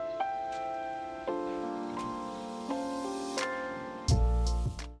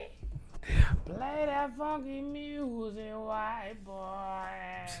that funky music, white boy.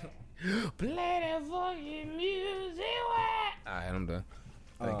 Play that funky music, white. Alright, I'm done.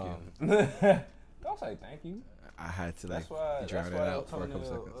 Thank you. Don't say thank you. I had to like That's drown it why out for a couple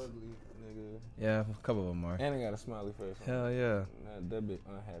seconds. ugly, nigga. Yeah, a couple of them are. And he got a smiley face. Hell yeah. That bit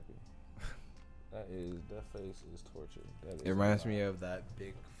unhappy. That face is torture. It reminds me of that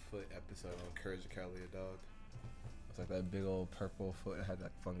Bigfoot episode on Courage the Cowardly Dog. It's like that big old purple foot that had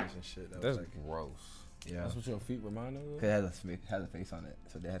like fungus and shit. That's was like gross. Yeah. That's what your feet remind of? It had a face on it,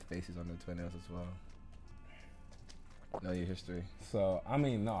 so they had faces on their toenails as well. Know your history. So I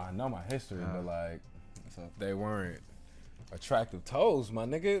mean, no, I know my history, but like, so they weren't attractive toes, my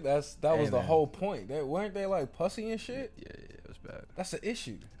nigga. That was the whole point. Weren't they like pussy and shit? Yeah, it was bad. That's the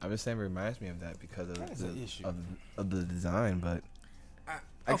issue. I'm just saying, it reminds me of that because of the issue of the design, but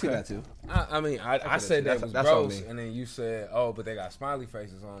I see that too. I said that was that's gross, and then you said, oh, but they got smiley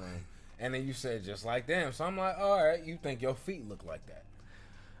faces on them, and then you said just like them. So I'm like, all right, you think your feet look like that?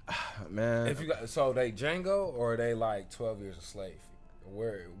 Man, If you got so they Django or are they like 12 years a slave?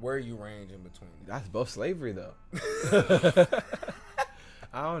 Where you range in between? That's both slavery though.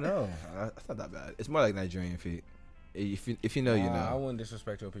 I don't know. It's not that bad. It's more like Nigerian feet. If you know, you know. I wouldn't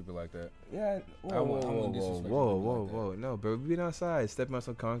disrespect your people like that. Yeah. Whoa. No, bro. We've been outside, stepping on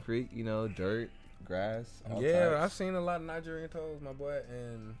some concrete, dirt, grass. I've seen a lot of Nigerian toes, my boy.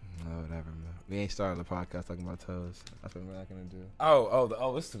 And no, whatever, man. We ain't starting the podcast talking about toes. That's what we're not gonna do.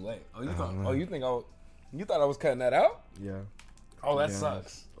 Oh, it's too late. Oh, you thought I was cutting that out? Yeah. Oh, that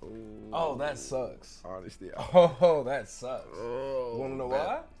sucks. Oh, that sucks. Honestly. Oh, that sucks. Oh, you wanna know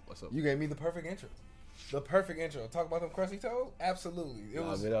why? What's up? You gave me the perfect intro. The perfect intro. Talk about them crusty toes? Absolutely. It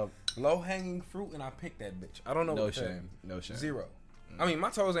was low hanging fruit, and I picked that bitch. I don't know. No shame. No shame. Zero. I mean, my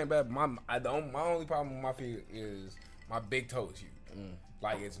toes ain't bad. But my only problem with my feet is my big toe is huge.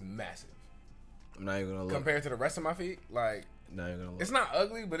 Like, it's massive. I'm not even gonna look. Compared to the rest of my feet, like, not even gonna look. It's not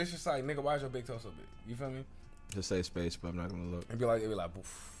ugly, but it's just like, nigga, why is your big toe so big? You feel me? Just say space, but I'm not gonna look. It'd be like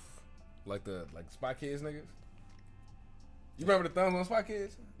poof. Like Spy Kids niggas. You remember the thumbs on Spy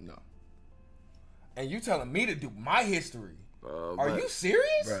Kids? No. And you telling me to do my history? Are you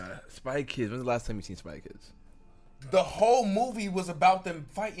serious? Bruh, Spy Kids. When's the last time you seen Spy Kids? The whole movie was about them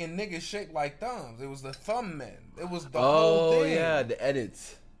fighting niggas shaped like thumbs. It was the thumb men. It was the whole thing. Oh yeah, the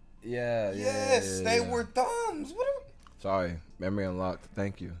edits. Yeah. Yes, they were thumbs. Sorry, memory unlocked.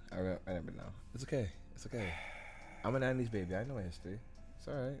 Thank you. I remember now. It's okay. I'm an 90s baby. I know my history. It's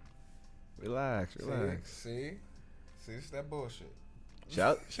all right. Relax. See, it's that bullshit.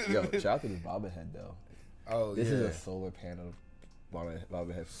 Shout out to the bobblehead though. Oh, this is a solar panel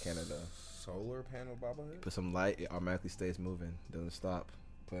bobblehead from Canada. Solar panel bobblehead? Put some light, it automatically stays moving, doesn't stop.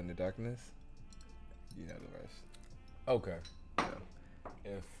 Put in the darkness, you know the rest. Okay.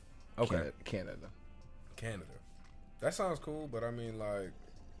 Yeah. Canada. That sounds cool, but I mean, like,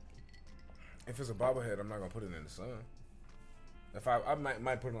 if it's a bobblehead, I'm not gonna put it in the sun. If I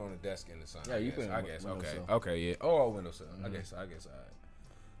might put it on the desk in the sun. Yeah, you can. I guess. Okay. Yeah. Oh, windowsill. I guess.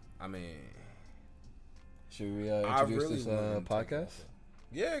 I mean, should we introduce this podcast?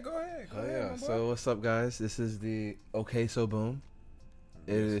 Yeah, go ahead. Go ahead. So what's up, guys? This is the Okay So Boom.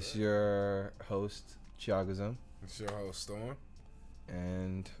 It is your host Chiagazum. It's your host Storm.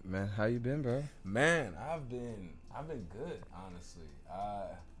 And man, how you been, bro? Man, I've been good, honestly.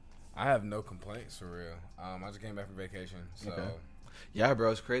 I have no complaints for real. I just came back from vacation, so. Okay. Yeah,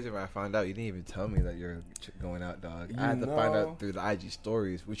 bro, it's crazy when I found out. You didn't even tell me that you're going out, dog. I had to find out through the IG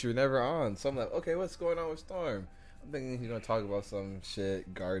stories, which you're never on. So I'm like, okay, what's going on with Storm? I'm thinking he's gonna talk about some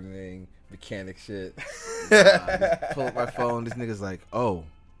shit, gardening, mechanic shit. Pull up my phone. This nigga's like, oh,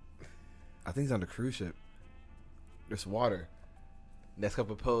 I think he's on the cruise ship. There's water. Next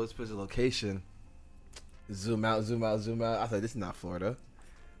couple of posts, puts a location. Zoom out. I was like, this is not Florida.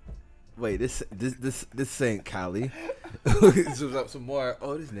 Wait, this ain't Cali. Zooms up some more.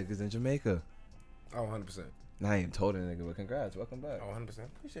 Oh, this nigga's in Jamaica. Oh, 100%. Now I ain't told a nigga, but congrats. Welcome back. Oh, 100%.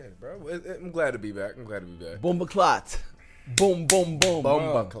 Appreciate it, bro. I'm glad to be back. Bomba clot. Boom, boom, boom.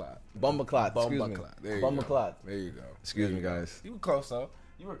 Bomba clot. Bomba clot. Excuse me. Bomba clot. There you go. Excuse me, guys. You were close, though.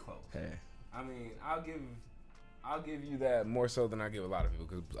 You were close. Hey. I mean, I'll give you that more so than I give a lot of people,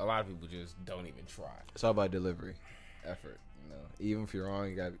 because a lot of people just don't even try. It's all about delivery, effort. Even if you're wrong,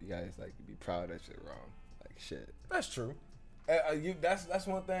 you guys like be proud that you're wrong. Like shit. That's true. That's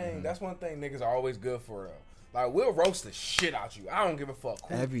one thing. Mm-hmm. That's one thing niggas are always good for. Like, we'll roast the shit out you. I don't give a fuck.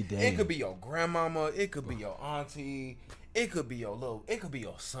 Every day. It could be your grandmama. It could be your auntie. It could be your it could be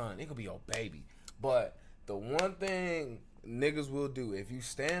your son. It could be your baby. But the one thing niggas will do, if you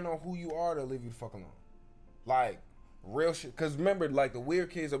stand on who you are, they'll leave you the fuck alone. Like, real shit. Because remember, like, the weird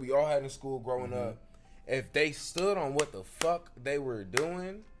kids that we all had in school growing up, if they stood on what the fuck they were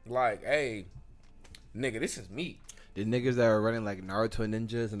doing, like, hey, nigga, this is me. The niggas that are running like Naruto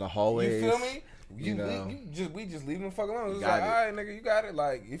ninjas in the hallways. You feel me? We just leave them the fuck alone. It's like, all right, nigga, you got it.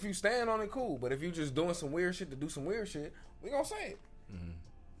 Like, if you stand on it, cool. But if you just doing some weird shit to do some weird shit, we gonna say it. Mm-hmm.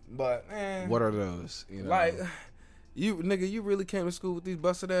 But man, what are those? You know, like, you really came to school with these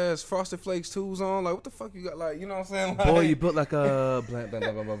busted ass Frosted Flakes tools on. Like, what the fuck you got? Like, you know what I'm saying? Like, boy, you built like a blah, blah,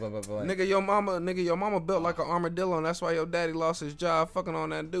 blah, blah, blah, blah, blah. Nigga, your mama built like an armadillo, and that's why your daddy lost his job fucking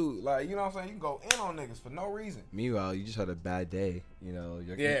on that dude. Like, you know what I'm saying? You can go in on niggas for no reason. Meanwhile, you just had a bad day. You know.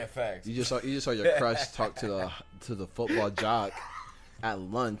 Facts. You just saw your crush talk to the football jock at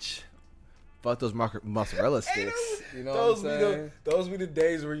lunch. Fuck those mozzarella sticks. You know what I'm saying? Those be the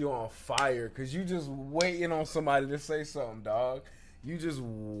days where you on fire because you just waiting on somebody to say something, dog. You just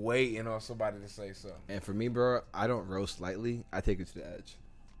waiting on somebody to say something. And for me, bro, I don't roast lightly. I take it to the edge.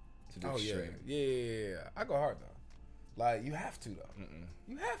 To the extreme. Yeah. I go hard, though. Like, you have to, though.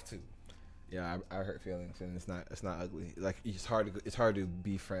 You have to. Yeah, I hurt feelings, and it's not ugly. Like, it's hard to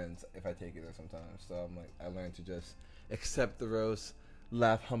be friends if I take it there sometimes. So I'm like, I learned to just accept the roast.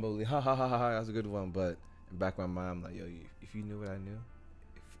 Laugh humbly, ha ha ha ha. That was a good one, but in the back of my mind, I'm like, yo, if you knew what I knew,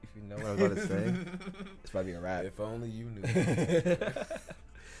 if you know what I was about to say, it's about to be a rap. If only you knew.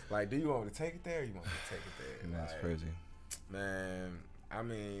 Like, do you want me to take it there? Or you want me to take it there? Man, that's crazy. Man, I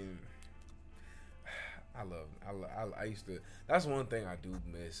mean, I used to. That's one thing I do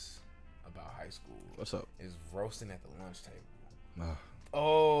miss about high school. What's up? Is roasting at the lunch table. Oh.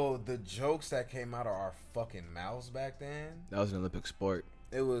 Oh, the jokes that came out of our fucking mouths back then. That was an Olympic sport.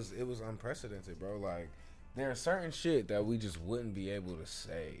 It was unprecedented, bro. Like, there's certain shit that we just wouldn't be able to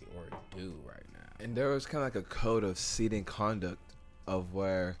say or do right now. And there was kind of like a code of seating conduct of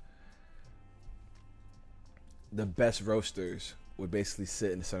where the best roasters would basically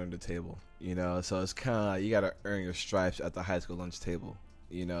sit in the center of the table, you know? So it's kind of like you got to earn your stripes at the high school lunch table.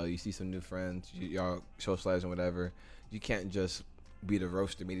 You know, you see some new friends, y'all socialize and whatever. You can't just be the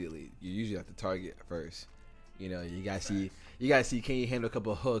roast immediately. You usually have to target first. You know, you gotta see can you handle a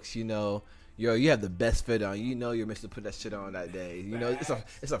couple of hooks, you know. You have the best fit on. You know you're meant to put that shit on that day. You know,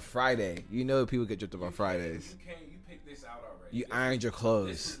 it's a Friday. You know people get dripped up on Fridays. You picked this out already. You ironed your clothes.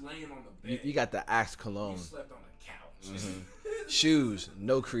 This is laying on the bed. You got the Axe cologne. You slept on the couch. Mm-hmm. Shoes,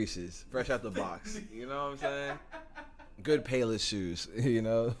 no creases, fresh out the box. You know what I'm saying? Good Payless shoes, you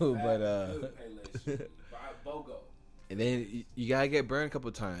know. But good Payless shoes. Buy BOGO. And then you gotta get burned a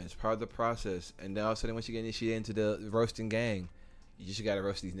couple times, part of the process. And then all of a sudden, once you get initiated into the roasting gang, you just gotta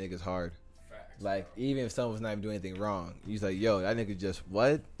roast these niggas hard. Facts, like, bro. Even if someone's not even doing anything wrong, you're like, yo, that nigga just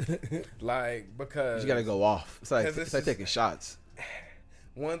what? Like, because you gotta go off. It's like taking shots.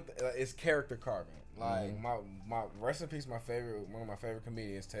 It's character carving. Like my rest in peace, one of my favorite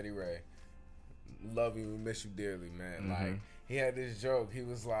comedians, Teddy Ray. Love you, we miss you dearly, man. Mm-hmm. Like, he had this joke. He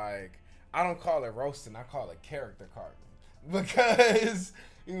was like, I don't call it roasting, I call it character carving. Because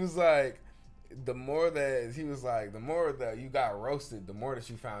he was like, the more that you got roasted, the more that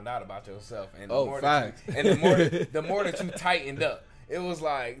you found out about yourself, and the more that you tightened up. It was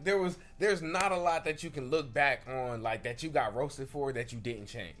like there's not a lot that you can look back on, like, that you got roasted for that you didn't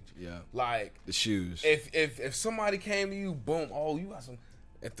change. Yeah, like the shoes. If somebody came to you, boom, oh, you got some.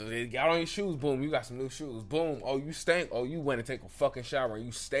 If they got on your shoes, boom, you got some new shoes. Boom, oh, you stink. Oh, you went to take a fucking shower and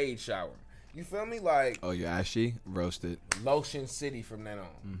you stayed showering. You feel me? Like, oh, you're ashy, roasted. Lotion City from then on.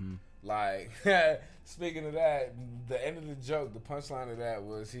 Mm-hmm. Like, speaking of that, the end of the joke, the punchline of that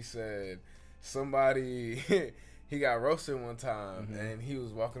was he said somebody he got roasted one time, mm-hmm. and he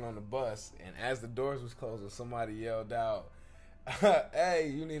was walking on the bus, and as the doors was closing, somebody yelled out,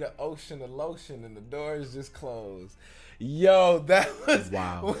 "Hey, you need an ocean of lotion," and the doors just closed. Yo, that was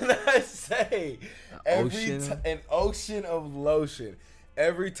wow. When I say an ocean of lotion.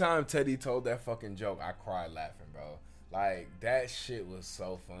 Every time Teddy told that fucking joke, I cried laughing, bro. Like, that shit was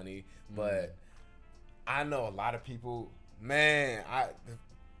so funny. But I know a lot of people, man,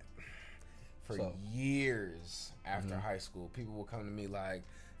 for years after high school, people will come to me like,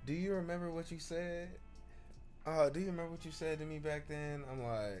 do you remember what you said? Do you remember what you said to me back then? I'm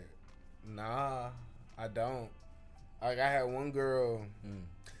like, nah, I don't. Like, I had one girl,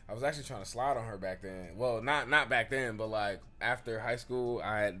 I was actually trying to slide on her back then. Well, not back then, but like after high school,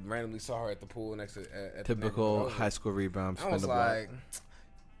 I had randomly saw her at the pool next to at typical high school rebound. I was like,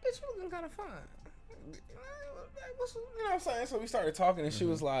 bitch, you looking kind of fine. You know what I'm saying? So we started talking, and she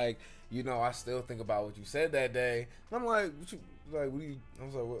was like, you know, I still think about what you said that day. And I'm like, I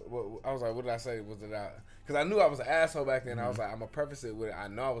was like, what did I say? Because I knew I was an asshole back then. I was like, I'm gonna preface it with, I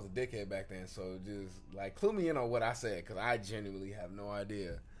know I was a dickhead back then, so just like clue me in on what I said, because I genuinely have no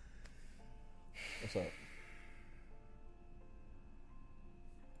idea. What's up?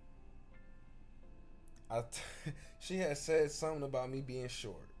 She had said something about me being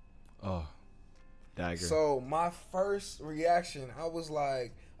short. Oh, dagger. So my first reaction, I was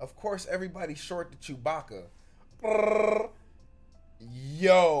like, of course everybody's short to Chewbacca.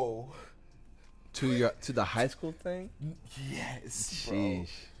 Yo. To the high school thing? Yes, bro. Sheesh.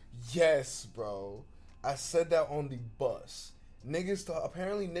 Yes, bro. I said that on the bus.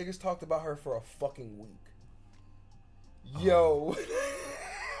 Apparently niggas talked about her for a fucking week. Yo.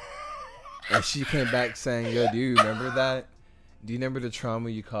 And she came back saying, yo, do you remember that? Do you remember the trauma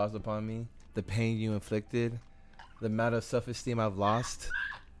you caused upon me? The pain you inflicted? The amount of self-esteem I've lost?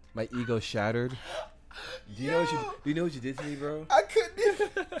 My ego shattered? Do you know what you did to me, bro? I couldn't even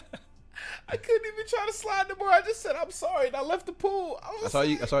try to slide no more. I just said, I'm sorry, and I left the pool.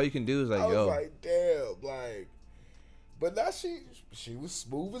 That's all you can do is like, I yo. was like, damn, like. But now she was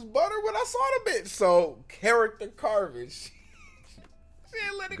smooth as butter when I saw the bitch. So character carving. She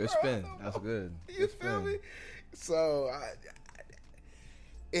ain't let it good grow spin. no That's good. You feel me? So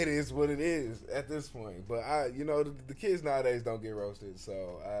it is what it is at this point. But the kids nowadays don't get roasted.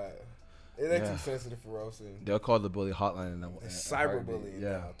 So it ain't too sensitive for roasting. They'll call the bully hotline and cyberbullying. Yeah,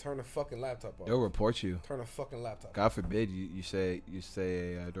 now. Turn the fucking laptop off. They'll report you. Turn the fucking laptop. God forbid you say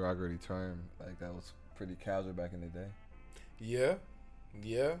a derogatory term like that was pretty casual back in the day. Yeah.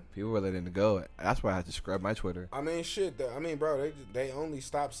 People were letting it go. That's why I had to scrub my Twitter. I mean, shit. Bro, they only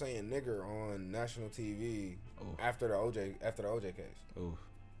stopped saying nigger on national TV after the OJ case. Ooh.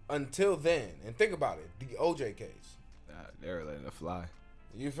 Until then, and think about it, the OJ case. They were letting it fly.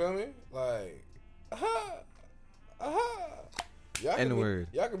 You feel me? Like, N-word.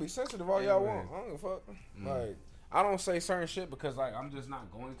 Y'all can be sensitive all y'all want. I don't give a fuck. Like, I don't say certain shit because like I'm just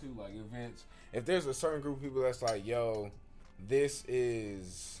not going to. Like, if there's a certain group of people that's like, yo, this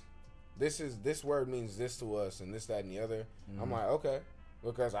word means this to us and this, that, and the other. I'm like, okay.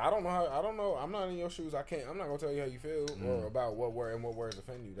 Because I don't know. I'm not in your shoes. I'm not gonna tell you how you feel or about what words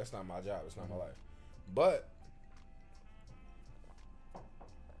offend you. That's not my job. It's not my life. But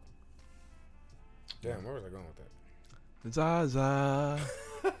damn, where was I going with that? Zaza.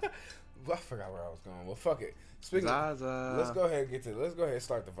 I forgot where I was going. Well, fuck it. Zaza. Let's go ahead and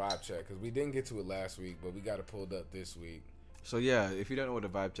start the vibe check because we didn't get to it last week, but we got it pulled up this week. So yeah, if you don't know what a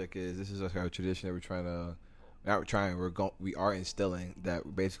vibe check is, this is our tradition that we are instilling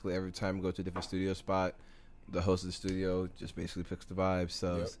that basically every time we go to a different studio spot, the host of the studio just basically picks the vibe.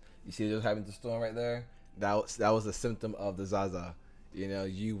 So you see what's happening to Storm right there? That was a symptom of the Zaza. You know,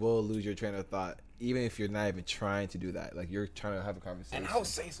 you will lose your train of thought even if you're not even trying to do that. Like, you're trying to have a conversation. And I was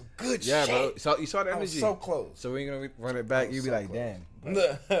saying some good shit. Yeah, bro. So you saw the energy. I was so close. So when you're going to run it back, you'll be like, close. Damn.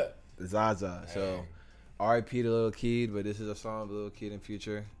 The Zaza. So R.I.P. to Lil Keed, but this is a song of Lil Keed in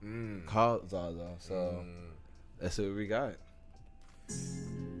Future called Zaza. So that's what we got.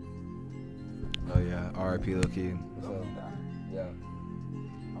 Oh, yeah. R.I.P. Lil Keed. So, yeah.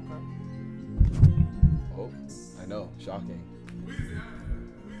 Okay. Oh, I know. Shocking.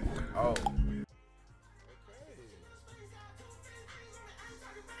 Oh.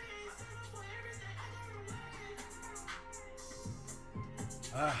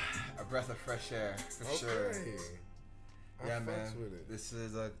 A breath of fresh air, for sure. Yeah, man. This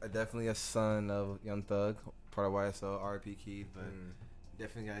is definitely a son of Young Thug, part of YSL, R.I.P. Keed, but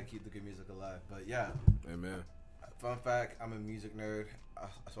definitely gotta keep the good music alive. But yeah, amen. Fun fact: I'm a music nerd.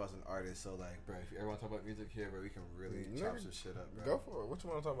 So as an artist, so like, bro, if you ever want to talk about music here, bro, we can really chop some shit up, bro. Go for it. What you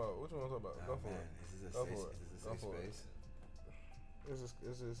want to talk about? Go for it. Is this a safe space?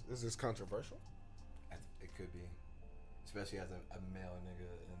 Is this controversial? It could be, especially as a male nigga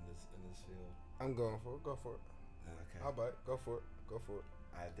in this field. I'm going for it. Go for it. Okay. I'll bite. Go for it.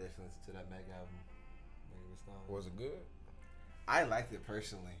 I definitely listened to that Meg album. Was it good? I liked it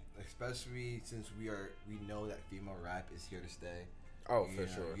personally, especially since we know that female rap is here to stay. Oh, for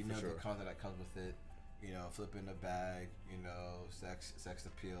sure. You know the content that comes with it. You know, flipping the bag. You know, sex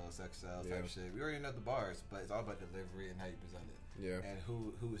appeal, sex sales type shit. We already know the bars, but it's all about delivery and how you present it. Yeah. And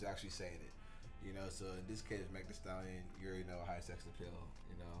who's actually saying it. You know, so in this case, Meg Thee Stallion, you already know high sex appeal.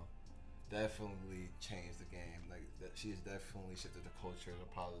 You know, definitely changed the game. Like she's definitely shifted the culture in a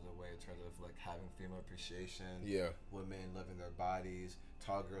positive way in terms of like having female appreciation. Yeah. Women loving their bodies.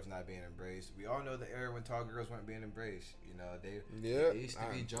 Tall girls not being embraced. We all know the era when tall girls weren't being embraced. You know, they used to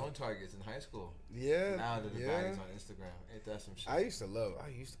be Joan targets in high school. Yeah. Now they're the bodies on Instagram. Ain't that some shit? I've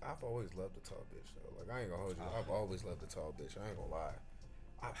always loved the tall bitch though. Like, I ain't gonna hold you. I've always loved the tall bitch. I ain't gonna lie.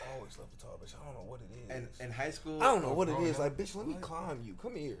 I've always loved the tall bitch. I don't know what it is. And in high school, I don't know what it is. Like, bitch, let me climb you.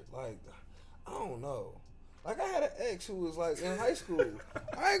 Come here. Like, I don't know. Like, I had an ex who was like in high school.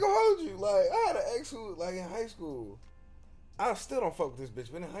 I ain't gonna hold you. Like, I had an ex who was like in high school. I still don't fuck with this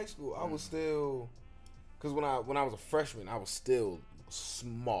bitch, but in high school, I was still Because when I was a freshman, I was still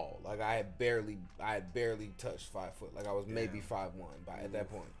small. Like I had barely touched 5 foot. Like I was maybe 5'1" at that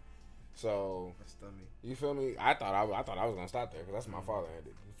point. So you feel me? I thought I was gonna stop there because that's my father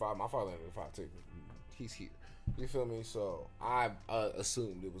ended. My father ended at 5'2". He's here. You feel me? So I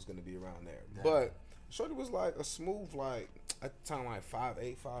assumed it was gonna be around there. Yeah. But Shorty was like a smooth, like at the time like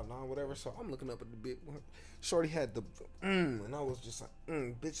 5'8", 5'9", whatever. So I'm looking up at the big one. Shorty had the and I was just like,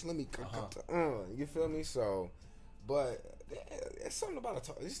 bitch, let me you feel me? So, but it's something about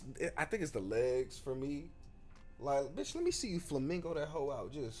I think it's the legs for me. Like, bitch, let me see you flamingo that hoe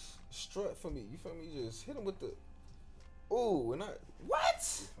out. Just strut for me. You feel me? Just hit him with the ooh, and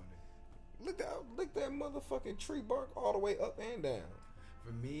what? Look that motherfucking tree bark all the way up and down.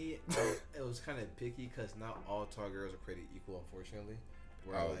 For me, it was kind of picky because not all tall girls are created equal, unfortunately.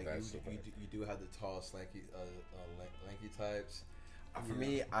 Where you do have the tall, lanky types. For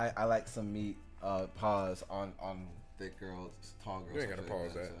me, I like some meat. Pause on thick girls, tall girls. You ain't gotta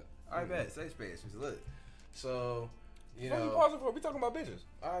pause that. I bet safe space. Look, so you know. What you pausing for? We talking about bitches.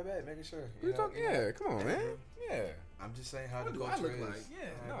 I bet, making sure. Yeah, come on, man. Yeah. I'm just saying how what the culture is. Like? Yeah,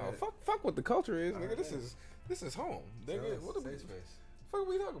 no, fuck what the culture is, nigga. This is home, nigga. What the safe space? Fuck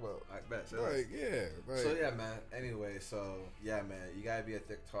we talking about? I bet. So like, yeah. Like, so yeah, man. Anyway, so yeah, man. You gotta be a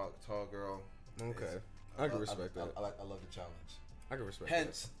thick, tall girl. Okay, I can respect that. I love the challenge. I can respect.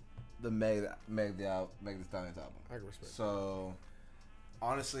 Hence, the Meg Thee Stallion's album. I can respect. So,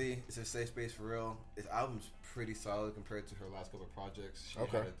 honestly, it's a safe space for real. This album's pretty solid compared to her last couple of projects. She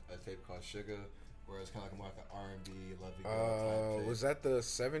had a tape called Sugar, where it's kind of like more like an R&B, lovey girl type tape. Was that the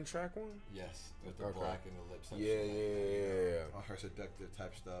 7-track one? Yes, with the black and the lips. Yeah. On her seductive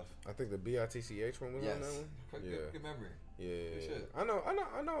type stuff. I think the BITCH one was on that one. Good memory. Yeah. I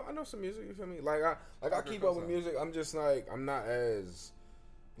know some music. You feel me? Like I keep up with music. I'm just like I'm not as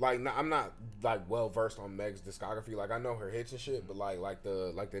I'm not like well versed on Meg's discography. Like I know her hits and shit, but like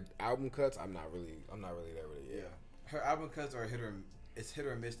the album cuts, I'm not really there with it. Yeah. Her album cuts are hit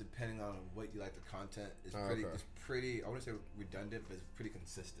or miss depending on what you like. The content is pretty. I wouldn't say redundant, but it's pretty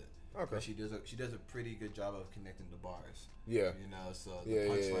consistent. Okay. But she does a pretty good job of connecting the bars. Yeah. You know, so the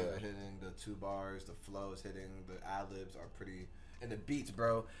punchlines are hitting, the 2 bars, the flow is hitting, the ad libs are pretty, and the beats,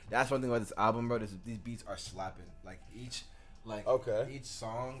 bro. That's one thing about this album, bro. These beats are slapping. Like each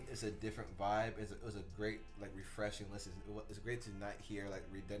song is a different vibe. It was a great, like, refreshing listen. It's great to not hear like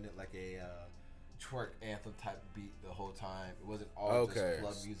redundant, like a twerk anthem type beat the whole time. It wasn't all just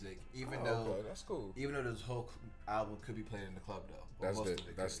club music. Even though that's cool. Even though this whole album could be played in the club though. That's lit.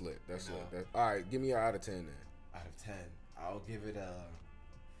 That's lit. All right, give me an out of 10 then. Out of 10, I'll give it a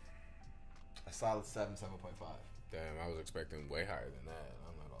solid 7.5. Damn, I was expecting way higher than that.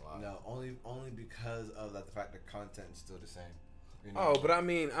 I'm not gonna lie. No, only because of the fact that content is still the same. You know? Oh, but I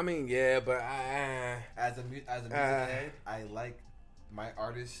mean, yeah, but as a music head, I like my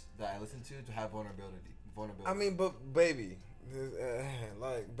artists that I listen to have vulnerability. I mean, but baby,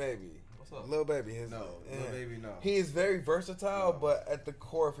 baby. What's up? Lil Baby. Lil Baby, no. He is very versatile, but at the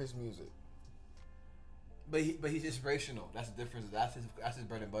core of his music. But he's inspirational. That's the difference. That's his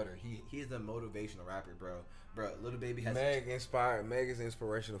bread and butter. He is a motivational rapper, bro. Lil Baby has Meg is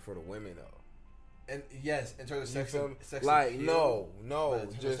inspirational for the women though. And yes, in terms of sex like appeal, not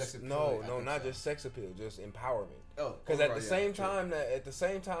just sex appeal, just empowerment. Oh, because at the same time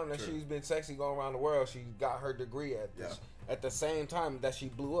that she's been sexy going around the world, she got her degree at the same time that she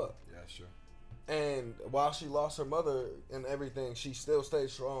blew up. Yeah, sure. And while she lost her mother and everything, she still stayed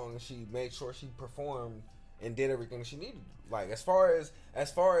strong and she made sure she performed and did everything she needed. Like as far as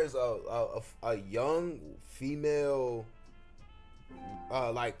a young female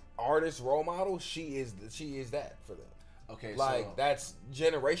like artist role model, she is that for them. Okay, like so that's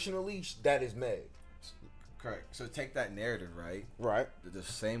generationally that is Meg. Correct. So take that narrative, right? Right. The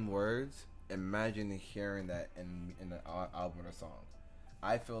same words. Imagine hearing that in an album or song.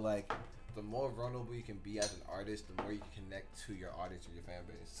 I feel like the more vulnerable you can be as an artist, the more you can connect to your audience or your fan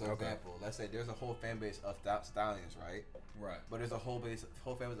base. So, for example, let's say there's a whole fan base of stallions, right? Right. But there's a whole fan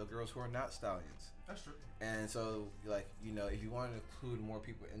base of girls who are not stallions. That's true. And so, like, you know, if you want to include more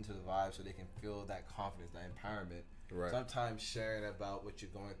people into the vibe so they can feel that confidence, that empowerment, sometimes sharing about what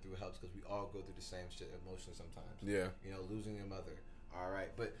you're going through helps because we all go through the same shit emotionally sometimes. Yeah. You know, losing your mother. All right.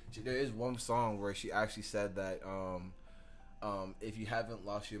 But there is one song where she actually said that if you haven't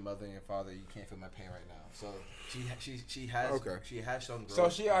lost your mother and your father, you can't feel my pain right now. So she has shown growth. So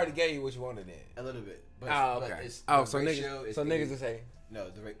she already gave you what you wanted then. A little bit. But, okay. But so niggas will say no.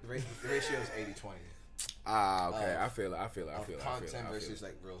 The ratio is 80-20. Okay. I feel it. Content versus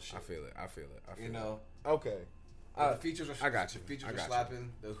like real shit. I feel it. You know. Okay. The features are. I got you. The features are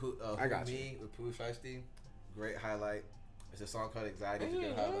slapping. The Who Me with Pooh Shiesty, great highlight. It's a song called Anxiety. It's a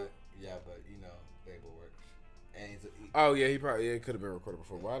good highlight. Yeah, but label work. And he probably could have been recorded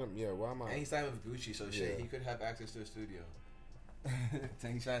before. Why am I? And he signed with Gucci, so shit, he could have access to a studio.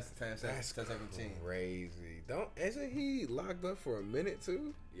 He signed to 10-17. Crazy. Isn't he locked up for a minute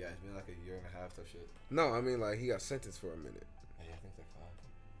too? Yeah, it's been like a year and a half. Type shit. No, I mean like he got sentenced for a minute. Yeah, I think it's like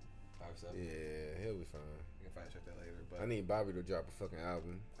 5 or 7. Yeah, he'll be fine. We can check that later. But I need Bobby to drop a fucking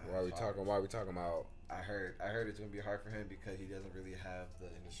album. Why we talking about? I heard it's gonna be hard for him because he doesn't really have the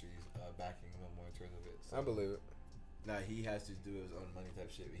industry's backing no more in terms of it. So. I believe it. Now he has to do his own money type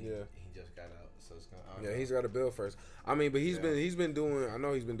shit. He just got out, so it's gonna. He's got to build first. I mean, but he's been doing. I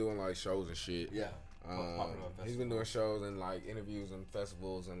know he's been doing like shows and shit. Yeah. He's been doing shows and like interviews and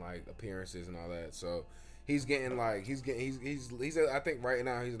festivals and like appearances and all that. So he's getting like he's I think right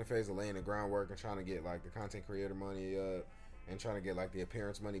now he's in the phase of laying the groundwork and trying to get like the content creator money up and trying to get like the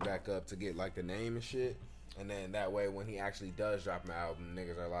appearance money back up to get like the name and shit. And then that way when he actually does drop an album,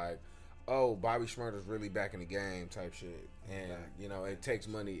 niggas are like, oh, Bobby Shmurda's really back in the game type shit. And it takes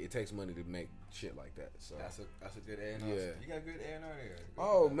money to make shit like that. So that's a good A&R. Yeah. You got a good A&R there.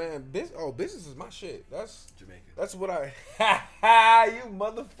 Oh man, business is my shit. That's Jamaica. That's what I you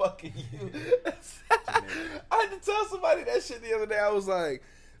motherfucking you. I had to tell somebody that shit the other day. I was like,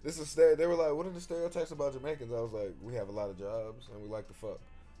 this is they were like, what are the stereotypes about Jamaicans? I was like, we have a lot of jobs and we like to fuck.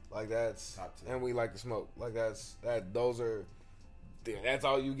 Like that's and we like to smoke. Like that's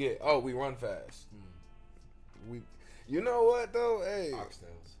all you get. Oh, we run fast. You know what though? Hey,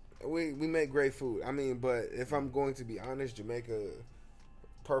 oxtails. We make great food. I mean, but if I'm going to be honest, Jamaica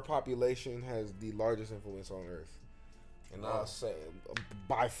per population has the largest influence on earth, and I'll say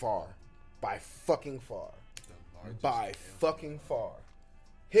by fucking far,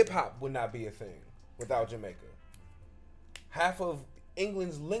 hip hop would not be a thing without Jamaica. Half of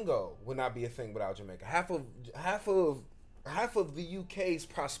England's lingo would not be a thing without Jamaica. Half of the UK's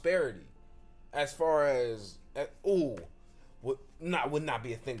prosperity, as far as would not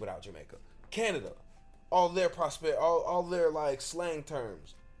be a thing without Jamaica. Canada, all their all their like slang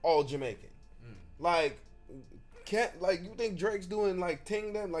terms, all Jamaican. Like, you think Drake's doing like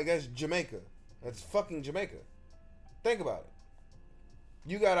ting then? Like that's Jamaica. That's fucking Jamaica. Think about it.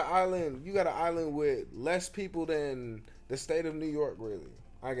 You got an island with less people than the state of New York, really.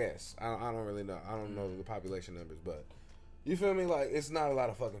 I guess. I don't really know. I don't know the population numbers, but you feel me? Like, it's not a lot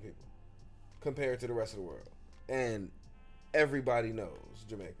of fucking people compared to the rest of the world. And everybody knows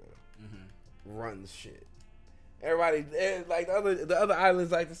Jamaica runs shit. Everybody, like the other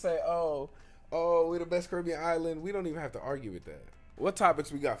islands like to say, oh, we're the best Caribbean island. We don't even have to argue with that. What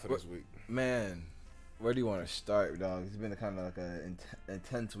topics we got for this week? Man, where do you want to start, dog? It's been kind of like an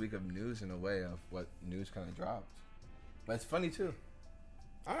intense week of news in a way of what news kind of dropped. But it's funny, too.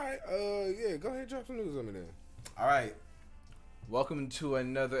 All right. Go ahead and drop some news on me then. All right. Welcome to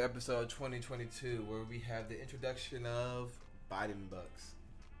another episode 2022 where we have the introduction of Biden bucks.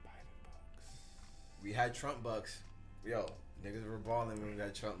 We had Trump bucks. Yo, niggas were balling when we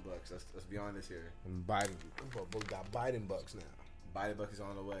got Trump bucks. Let's be honest here. We got Biden bucks now. Biden bucks is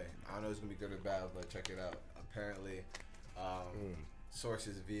on the way. I don't know if it's going to be good or bad, but check it out. Apparently,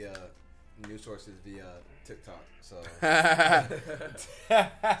 news sources via TikTok. So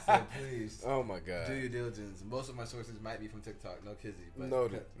please. Oh my God. Do your diligence. Most of my sources might be from TikTok. No kizzy. But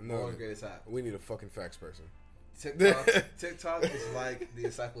no. Greatest app. We need a fucking facts person. TikTok is like the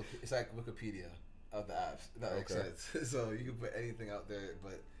Wikipedia of the apps. That makes sense. So you can put anything out there,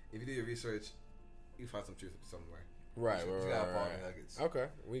 but if you do your research, you find some truth somewhere. Right. Nuggets. Okay,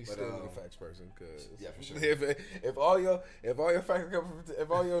 we still need a facts person because for sure. If all your facts are coming from,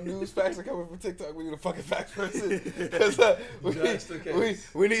 if all your news facts are coming from TikTok, we need a fucking facts person because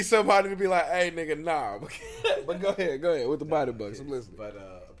we need somebody to be like, hey nigga, nah. But go ahead with the Biden bucks. I'm listening. But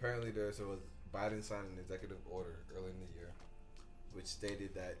apparently Biden signed an executive order early in the year, which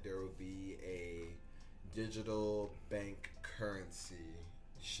stated that there will be a digital bank currency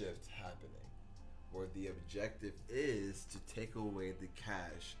shift happening, where the objective is to take away the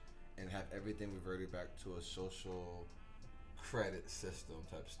cash and have everything reverted back to a social credit system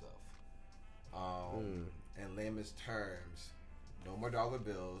type stuff. In layman's terms, no more dollar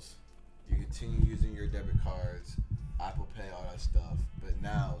bills. You continue using your debit cards, Apple Pay, all that stuff. But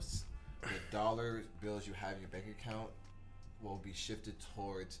now the dollar bills you have in your bank account will be shifted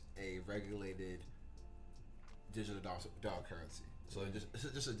towards a regulated digital dollar currency. So it's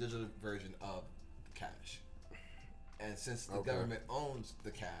just a digital version of cash. And since the government owns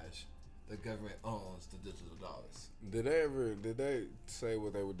the cash, the government owns the digital dollars. Did they say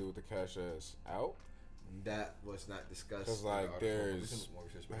what they would do with the cash that's out? That was not discussed. Because like there's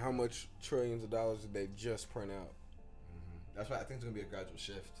how much trillions of dollars did they just print out? Mm-hmm. That's why I think it's gonna be a gradual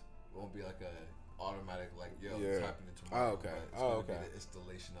shift. It won't be like a automatic like it's happening tomorrow. Oh, okay. It's gonna be the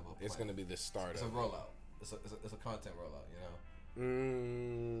installation of a plan. It's gonna be the start. It's a rollout. It's a content rollout. You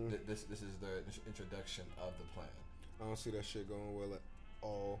know. This is the introduction of the plan. I don't see that shit going well at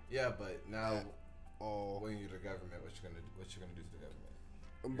all. Yeah, but now when you're the government, what you gonna do to the government?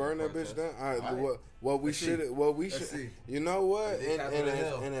 Burn that bitch down. What we should. You know what?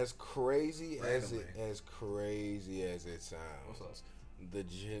 And as crazy as it sounds, the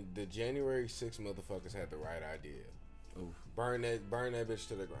January 6th motherfuckers had the right idea. Oof. Burn that bitch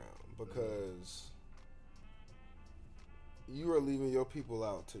to the ground because you are leaving your people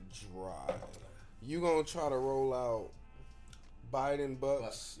out to dry. You gonna try to roll out Biden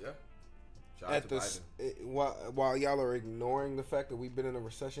bucks? Yeah. While y'all are ignoring the fact that we've been in a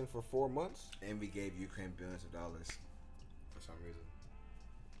recession for 4 months, and we gave Ukraine billions of dollars for some reason.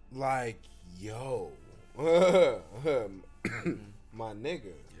 Like, yo, my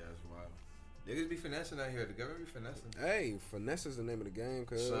nigga. Yeah, it's wild. Niggas be finessing out here. The government be finessing. Hey, finesse is the name of the game.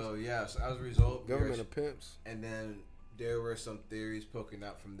 So as a result, government of pimps. And then there were some theories poking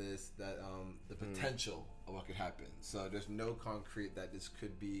out from this that the potential of what could happen. So there's no concrete that this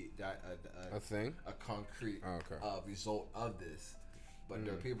could be a thing, a concrete result of this. But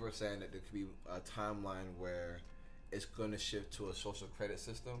there are people are saying that there could be a timeline where it's going to shift to a social credit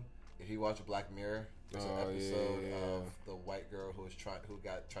system. If you watch Black Mirror, there's an episode of the white girl who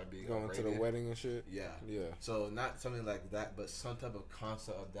got trying to be going to the wedding and shit. Yeah. So not something like that, but some type of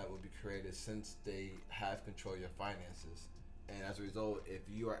concept of that would be created since they have control of your finances. And as a result, if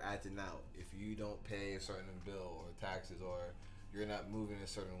you are acting out, if you don't pay a certain bill or taxes, or you're not moving a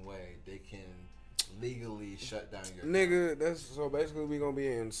certain way, they can legally shut down your nigga. Account. That's so basically we gonna be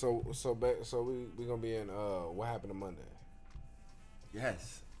in we gonna be in What Happened to Monday.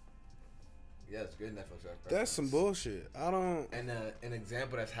 Yes, good Netflix reference. That's some bullshit. I don't. And an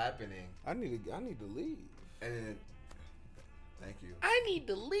example that's happening. I need to leave. And then, thank you. I need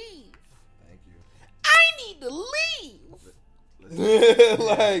to leave. Thank you. I need to leave.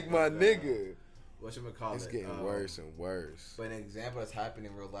 Like my nigga. Whatchamacallit? It's getting worse and worse. But an example that's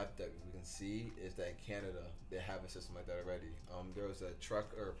happening in real life that we can see is that in Canada they have a system like that already. There was a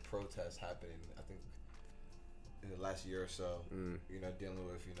trucker protest happening, I think, in the last year or so. Dealing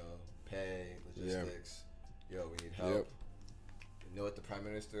with pay, logistics. We need help. Yep. You know what the Prime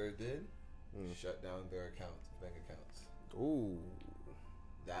Minister did? Shut down their bank accounts. Ooh.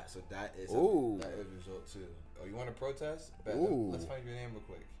 That is a result too. Oh, you want to protest? Bet. Let's find your name real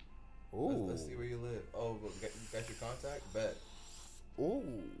quick. Ooh. Let's see where you live. Oh, you got your contact? Bet. Ooh.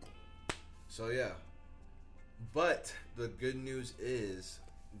 So yeah. But the good news is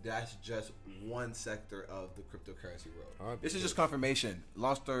that's just one sector of the cryptocurrency world. This is just confirmation.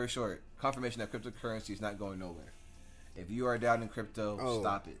 Long story short, confirmation that cryptocurrency is not going nowhere. If you are down in crypto,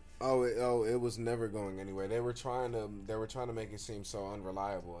 stop it. It was never going anywhere. They were trying to make it seem so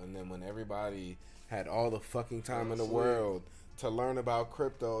unreliable, and then when everybody had all the fucking time in the world to learn about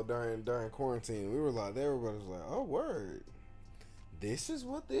crypto during quarantine, everybody was like, "Oh, word, this is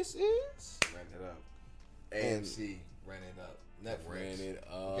what this is." Ran it up. AMC ran it up. Netflix ran it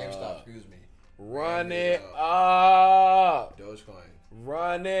up. GameStop, excuse me. Run it up. Dogecoin.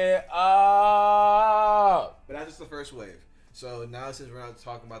 Run it up. But that's just the first wave. So now since we're not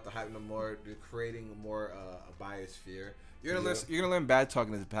talking about the hype no more, they're creating more a biosphere. You're gonna learn bad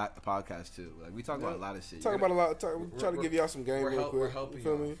talking in this podcast too. Like we talk about a lot of shit. We try to give y'all some game real quick. We're helping you.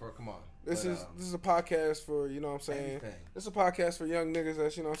 Feel me? Come on. This is a podcast for, you know what I'm saying? Anything. This is a podcast for young niggas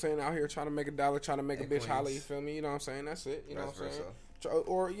that's, you know what I'm saying, out here trying to make a dollar, trying to make a bitch holler, you feel me? You know what I'm saying? That's it. You know what I'm saying?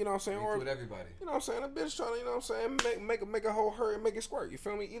 Or, you know what I'm saying? Or with everybody. You know what I'm saying? A bitch trying to, you know what I'm saying, make a whole hurt and make it squirt. You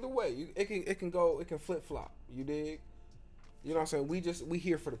feel me? Either way, it can flip flop. You dig? You know what I'm saying? We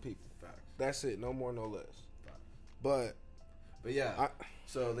here for the people. Facts. That's it. No more, no less. Facts. But yeah.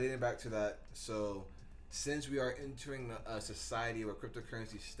 So leading back to that, so since we are entering a society where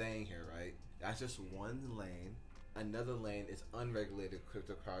cryptocurrency is staying here, right? That's just one lane. Another lane is unregulated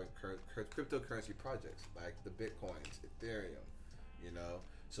cryptocurrency projects like the Bitcoins, Ethereum, you know.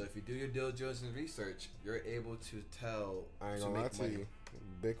 So if you do your due diligence and research, you're able to tell. I ain't gonna lie to you,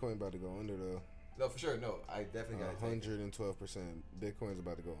 Bitcoin about to go under though. No, for sure. No, I definitely got 112%. Bitcoin's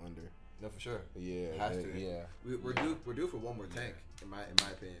about to go under. No, for sure. Yeah, it has to. Yeah, we're due for one more tank. In my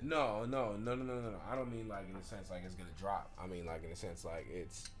opinion. No. I don't mean like in the sense like it's gonna drop. I mean like in the sense like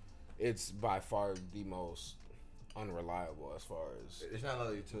it's by far the most unreliable as far as. It's not a lot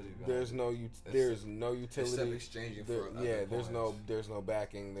of utility. There's no utility. Except exchanging for there's no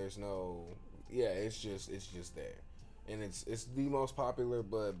backing. There's no yeah, it's just there, and it's the most popular,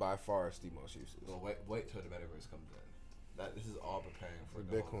 but by far it's the most useless. Well, wait till the metaverse comes in. This is all preparing for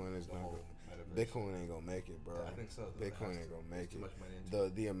Bitcoin is not. Bitcoin ain't gonna make it, bro. Yeah, I think so. Bitcoin ain't gonna make it. Much money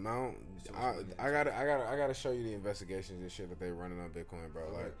The amount I gotta show you the investigations and shit that they running on Bitcoin, bro.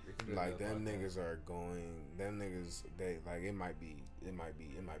 Like them niggas are going. Them niggas they like it might be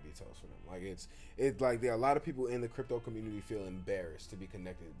toast for them. Like it's like there are a lot of people in the crypto community feel embarrassed to be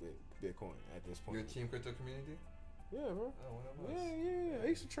connected with Bitcoin at this point. Your team crypto community? Yeah, bro. Oh, Yeah. I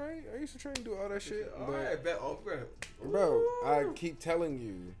used to trade and do all that shit. All right, bet. Bro, I keep telling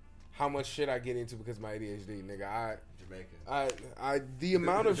you how much shit I get into because of my ADHD, nigga. Jamaican. The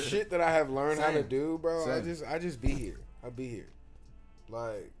amount of shit that I have learned how to do, bro. I just be here. I be here.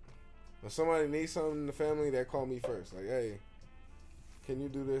 Like when somebody needs something in the family, they call me first. Like, hey, can you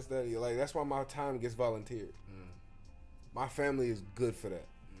do this, that? Like that's why my time gets volunteered. My family is good for that.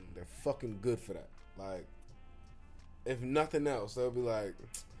 They're fucking good for that. Like, if nothing else, they'll be like,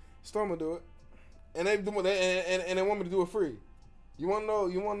 Storm will do it, and they do and they want me to do it free. You want to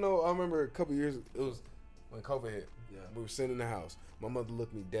know? I remember a couple years. It was when COVID hit. Yeah. We were sitting in the house. My mother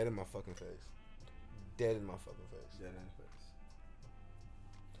looked me dead in my fucking face. Dead in my fucking face. Dead in the face.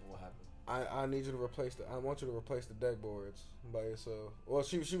 What happened? I need you to replace I want you to replace the deck boards by yourself. Well,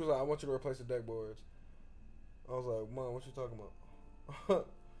 she was like, I want you to replace the deck boards. I was like, Mom, what you talking about?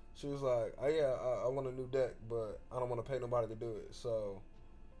 She was like, oh yeah, I want a new deck, but I don't want to pay nobody to do it. So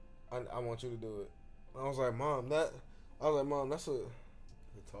I want you to do it. I was like, Mom, that's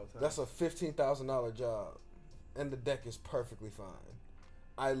a $15,000 job, and the deck is perfectly fine.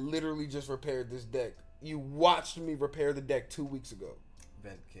 I literally just repaired this deck. You watched me repair the deck 2 weeks ago.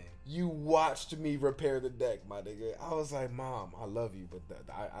 Vent King. You watched me repair the deck, my nigga. I was like, Mom, I love you, but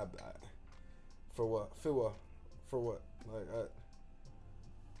I for what? For what? Like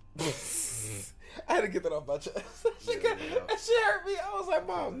I had to get that off my chest. That shit hurt me. I was like,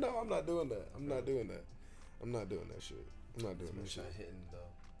 Mom, no, I'm not doing that. I'm not doing that shit. I'm not doing that shit. Hitting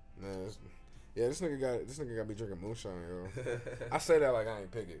though. Man, this nigga got me drinking moonshine, yo. I say that like I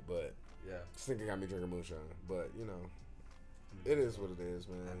ain't pick it, but yeah, this nigga got me drinking moonshine. But you know, it is what it is,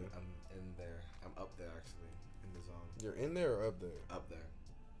 man. I'm in there. I'm up there actually in the zone. You're in there or up there? Up there.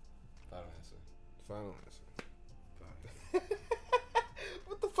 Final answer.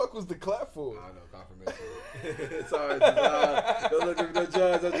 What the fuck was the clap for? I don't know, confirmation. Sorry, don't look at me, don't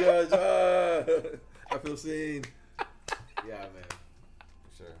judge. I feel seen. Yeah, man.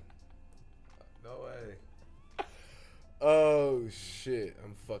 For sure. No way. Oh, shit.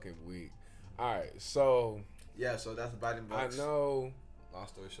 I'm fucking weak. Alright, so. Yeah, so that's Biden Bucks. I know. Long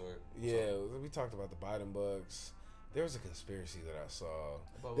story short. Yeah, we talked about the Biden Bucks. There was a conspiracy that I saw.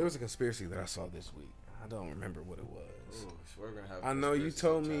 There was a conspiracy that I saw this week. I don't remember what it was. Ooh, so we're gonna have. I know you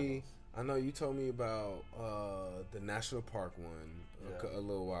told me about the national park one a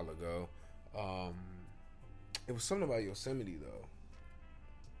little while ago. It was something about Yosemite though.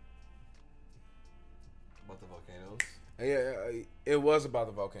 About the volcanoes. Yeah, it was about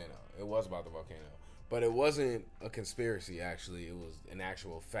the volcano. But it wasn't a conspiracy. Actually, it was an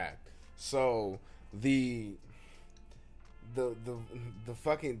actual fact. So the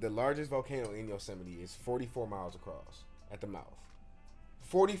largest volcano in Yosemite is 44 miles across at the mouth.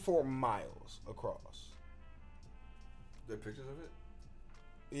 44 miles across. There are pictures of it?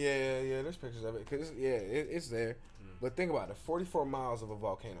 Yeah, there's pictures of it. Cause it's there. But think about it, 44 miles of a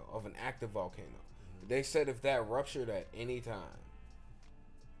volcano, of an active volcano. They said if that ruptured at any time,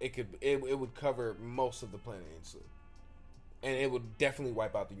 it would cover most of the planet instantly. And it would definitely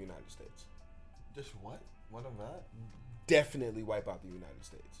wipe out the United States. Just what? What of that? Definitely wipe out the United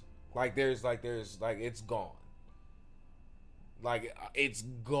States. There's it's gone. Like it's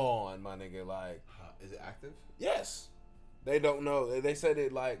gone, my nigga. Like, is it active? Yes. They don't know. They said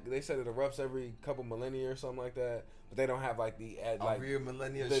it erupts every couple millennia or something like that. But they don't have like the Are we a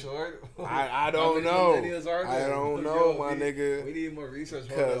millennia short? I don't know. I don't know, my nigga. We need more research.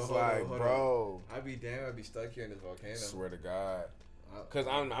 Because bro, I'd be damn. I'd be stuck here in this volcano. Swear to God. Because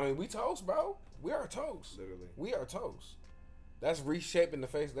we toast, bro. We are toast. Literally, we are toast. That's reshaping the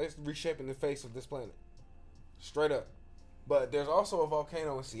face. That's reshaping the face of this planet. Straight up. But there's also a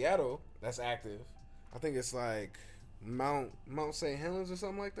volcano in Seattle that's active. I think it's like Mount St. Helens or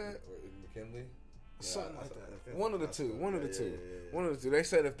something like that. Or McKinley. Something like that. One of the two. One of the two. They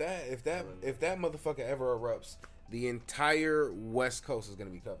said if that motherfucker ever erupts, the entire West Coast is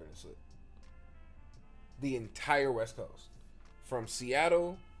gonna be covered in soot. The entire West Coast, from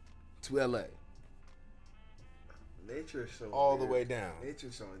Seattle to LA. Nature is so all weird. the way down.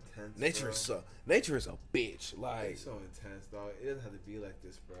 Nature's so intense. Nature is a bitch. Like it's so intense, dog. It doesn't have to be like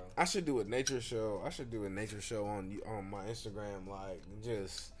this, bro. I should do a nature show. On my Instagram, like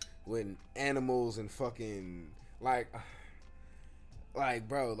just with animals and fucking like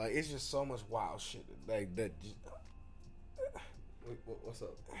bro, like it's just so much wild shit. Like that. Wait, what's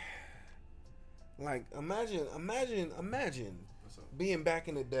up? Like imagine being back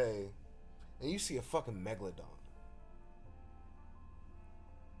in the day, and you see a fucking megalodon.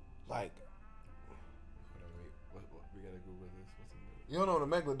 Like, what, we gotta Google this. What's a megalodon? You don't know what a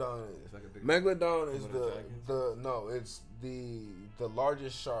megalodon is? It's like a big megalodon is it's the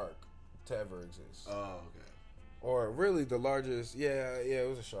largest shark to ever exist. Oh, okay. Or really the largest. Yeah, it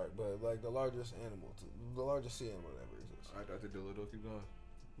was a shark, but like the largest sea animal that ever exists. All right, Dr. Doolittle, keep going.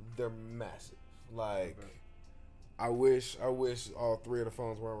 They're massive. Like, I wish all three of the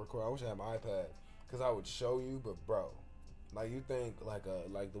phones weren't recording. I wish I had my iPad because I would show you. But bro, like you think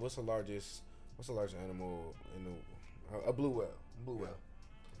what's the largest animal in the a blue whale? Blue whale.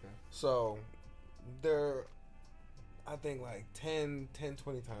 Okay. So they're I think like 10, 20 times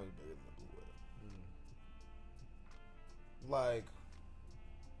bigger than the blue whale. Like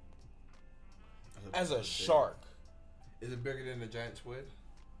as a shark. Is it bigger than the giant squid?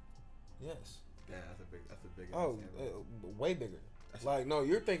 Yes. Yeah, that's a big. Oh, way bigger. Like no,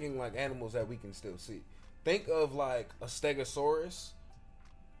 you're thinking like animals that we can still see. Think of like a Stegosaurus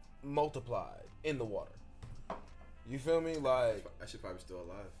multiplied in the water. You feel me? Like I should probably still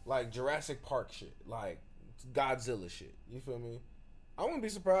alive. Like Jurassic Park shit, like Godzilla shit. You feel me? I wouldn't be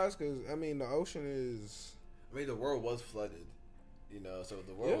surprised because I mean the ocean is. I mean the world was flooded, you know. So if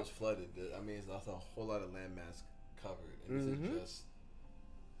the world was flooded, I mean that's a whole lot of landmass covered, and this is just.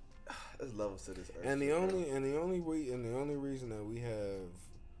 There's levels to this earth. And the only reason that we have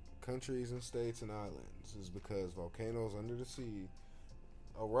countries and states and islands is because volcanoes under the sea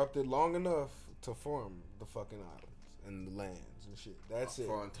erupted long enough to form the fucking islands and the lands and shit. That's it.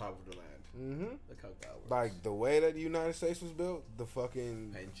 On top of the land. Mm-hmm. Look how that works. Like the way that the United States was built, the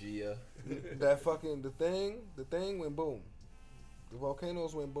fucking Pangea. the thing went boom. The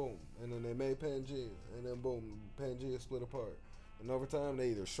volcanoes went boom, and then they made Pangea, and then boom, Pangea split apart. And over time, they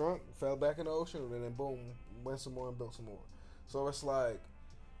either shrunk, fell back in the ocean, and then boom, went some more and built some more. So it's like,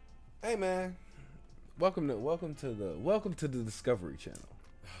 hey man, welcome to the Discovery Channel,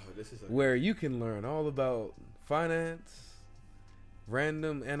 where you can learn all about finance,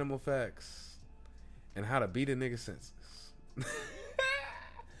 random animal facts, and how to beat a nigga's senses.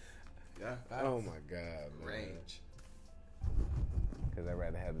 Yeah. Oh my god, man. Range. Because I'd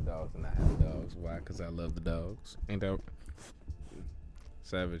rather have the dogs than not have the dogs. Why? Because I love the dogs. Ain't that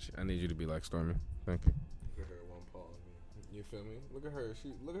Savage? I need you to be like Stormy. Thank you. Look at her one paw on me. You feel me? Look at her.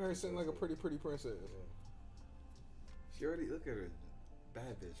 Look at her sitting like a pretty princess. Yeah. She already look at her.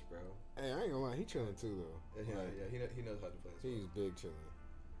 Bad bitch, bro. Hey, I ain't gonna lie. He chilling too though. Yeah, he knows how to play. He's big chilling.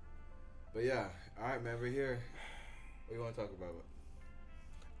 But yeah, all right, man. We're here. What do you want to talk about?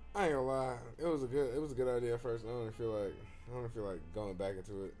 I ain't gonna lie. It was a good idea at first. I don't feel like going back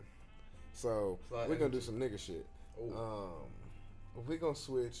into it. So we're gonna do some nigga shit. We're gonna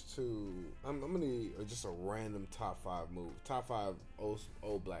switch to. I'm gonna need just a random top 5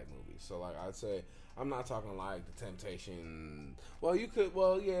 old black movies. So like I'd say I'm not talking like The Temptation. Well, you could.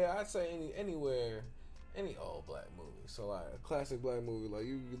 Well, yeah, I'd say anywhere, any old black movie. So like a classic black movie. Like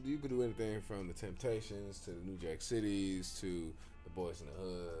you could do anything from The Temptations to the New Jack Cities to the Boys in the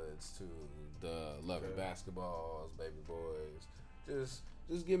Hoods to the Love and Basketballs, Baby Boys.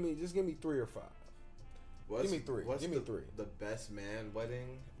 Just give me 3 or 5. Give me 3. Give me 3. The Best Man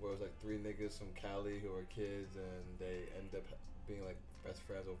wedding, where it was like 3 niggas from Cali who were kids, and they end up being like best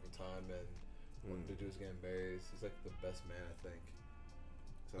friends over time, and the dude's getting married. It's like The Best Man, I think.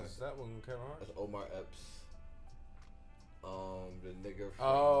 So is that one Kevin Hart? That's Omar Epps. The nigga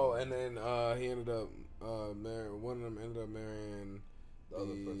from... and then he ended up marrying... One of them ended up marrying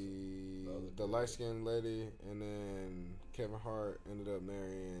the light-skinned lady, and then Kevin Hart ended up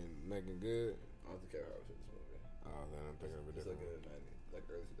marrying Megan Good. I don't think Kevin Hart was in this movie. Oh, then I'm thinking of a different one. It's like like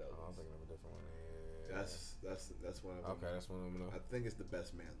early 2000s. I'm thinking of a different one. Yeah. That's one of them. Okay, that's one of them. I think it's The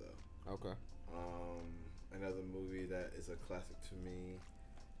Best Man, though. Okay. Another movie that is a classic to me,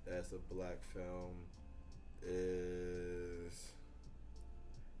 that's a black film, is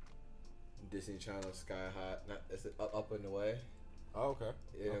Disney Channel Sky High. It's Up and Away. Oh, okay.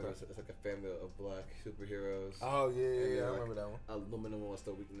 Yeah, okay. It's like a family of black superheroes. Oh yeah, I like, remember that one. Aluminum wants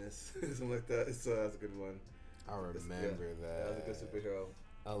the weakness, something like that. So that's a good one. I remember that. That was a good superhero.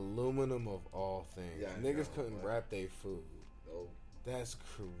 Aluminum of all things. Yeah, Niggas couldn't wrap their food. Oh, that's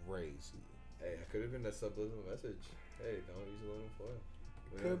crazy. Hey, it could have been a subliminal message. Hey, don't use aluminum foil.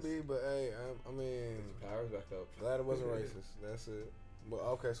 Could be, but hey, I mean, powers back up. Glad it wasn't racist. That's it. But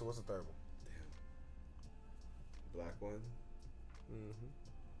okay, so what's the third one? Damn. Black one. Mm-hmm.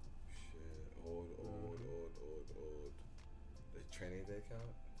 Shit, old. The Training Day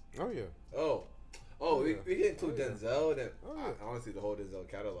count? Oh yeah. Oh, yeah. we can include Denzel. Then yeah. I want to see the whole Denzel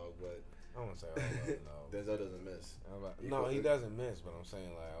catalog, but I want to say no. Denzel doesn't miss. No, he doesn't miss. But I'm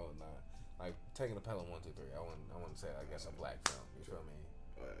saying like I would not like taking the Pelham 1, 2, 3. I wouldn't say I guess a black film. You feel me?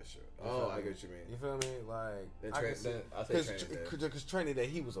 Oh yeah, sure. I get what you mean. You feel me? Like I'll say Training Day. Because Training Day,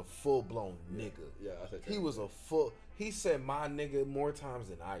 he was a full blown nigga. Yeah, I said he was Day. a full. He said my nigga more times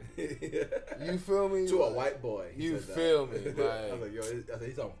than I did. You feel me? To a white boy. You feel me? Like, I was like, yo,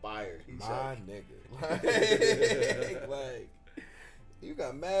 he's on fire. My nigga. Like, you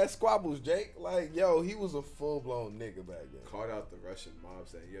got mad squabbles, Jake. Like, yo, he was a full blown nigga back then. Called out the Russian mob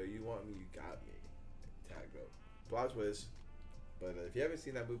saying, yo, you want me, you got me. Tagged up. Plot twist. But if you haven't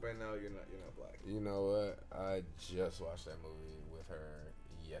seen that movie right now, you're not black. You know what? I just watched that movie with her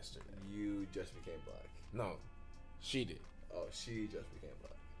yesterday. You just became black. No, she did. Oh, she just became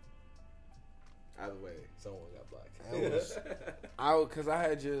black. Either way, someone got black. Because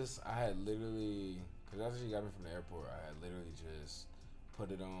I had literally, because after she got me from the airport, I had literally just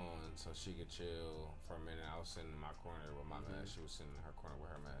put it on so she could chill for a minute. I was sitting in my corner with my mask. She was sitting in her corner with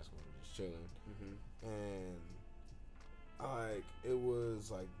her mask. We were just chilling. And like it was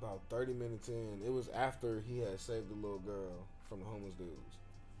like about 30 minutes in. It was after he had saved the little girl from the homeless dudes,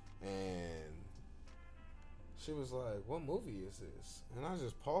 and she was like, "What movie is this?" And I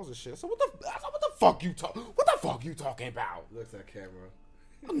just paused the shit. So what the fuck you talking about? Looks at camera.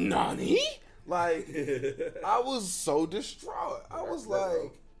 Nani? Like I was so distraught. I was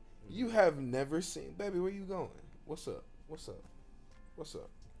like, "You have never seen, baby. Where you going? What's up?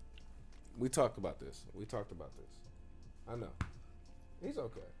 We talked about this. I know. He's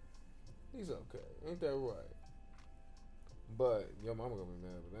okay. Ain't that right? But your mama gonna be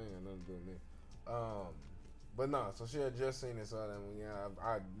mad, but that ain't got nothing to do with me. But no, so she had just seen it, so then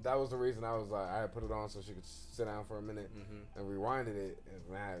I that was the reason I was like, I had put it on so she could sit down for a minute and rewinded it,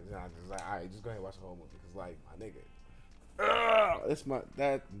 and I was like, all right, just go ahead and watch the whole movie, cause like my nigga, that's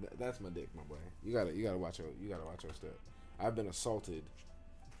my dick, my boy. You gotta watch your step. I've been assaulted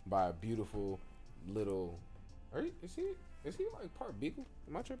by a beautiful little. Is he like part beagle?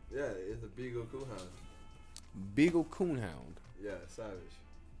 Am I tripping? Yeah, it's a beagle coonhound. Beagle coonhound. Yeah, savage.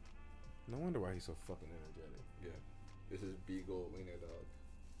 No wonder why he's so fucking energetic. Yeah, this is beagle wiener dog.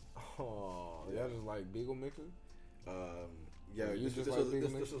 Oh, yeah, just like beagle mixes. Yeah, this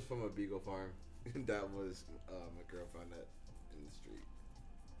was from a beagle farm. That was my girl found that in the street.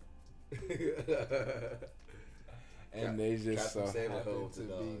 And they just so happen to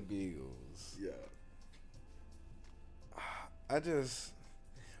be beagles. Yeah.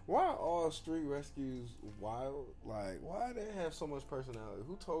 Why are all street rescues wild? Like, why they have so much personality?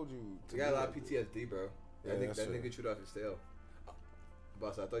 Who told you? You got a lot of PTSD, bro. Yeah, that nigga chewed off his tail.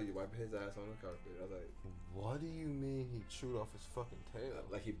 Boss, I thought you wiped his ass on the carpet. I was like, what do you mean he chewed off his fucking tail?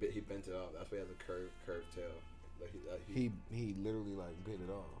 Like he bent it off. That's why he has a curved tail. Like he literally like bit it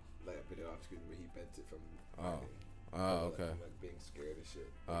off. Like bit it off. Excuse me. He bent it from. Okay. From, like being scared and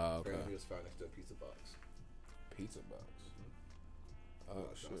shit. Okay. He was found next to a pizza box. Pizza box. Oh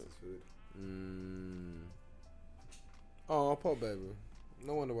shit. Food. Oh, poor baby.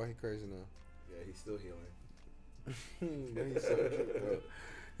 No wonder why he crazy now. Yeah, he's still healing. But he's so cute, bro.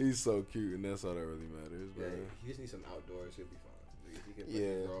 He's so cute, and that's all that really matters, bro. Yeah, he just needs some outdoors. He'll be fine. He can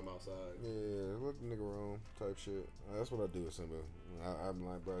throw him outside. Yeah, let the nigga roam type shit. That's what I do with Simba. I'm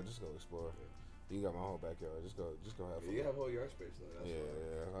like, bro, just go explore. Yeah. You got my whole backyard. Just go have fun. You have a whole yard space though. That's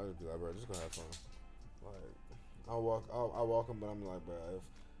yeah. I just be like, bro, just go have fun. Like, I'll walk him, but I'm like, bro, if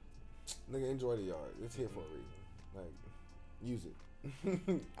nigga enjoy the yard. It's here for a reason. Like, use it.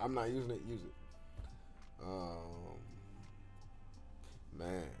 I'm not using it. Use it.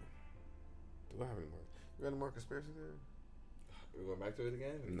 Man, do I have any more? You got any more conspiracy theory? We're going back to it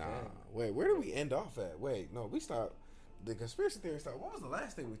again? Nah. Wait, where did we end off at? Wait, no, we stopped. The conspiracy theory stopped. What was the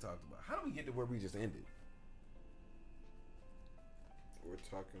last thing we talked about? How did we get to where we just ended? We're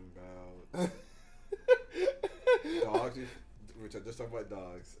talking about dogs. We're just talking about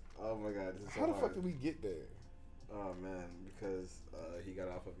dogs. Oh my god, this is so How the hard. fuck did we get there? Oh man, because he got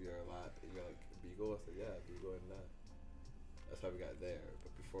off of your lot and you're like, Beagle? I said, yeah, Beagle and that. That's how we got there.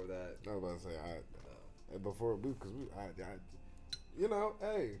 But before that, I was about to say, before because you know,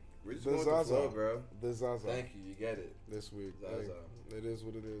 hey, we're just going with the flow, bro. The Zaza. Thank you. You get it. This week, Zaza. Hey, it is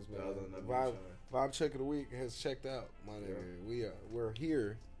what it is, man. Vibe check of the week has checked out, my nigga. Yeah. We're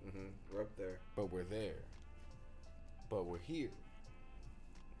here We're up there. But we're there. But we're here.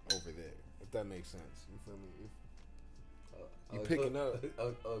 Over there. If that makes sense. You feel me? If you picking up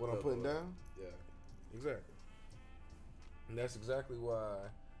what I'm putting down? Yeah. Exactly. And that's exactly why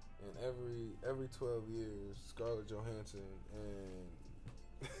in every 12 years, Scarlett Johansson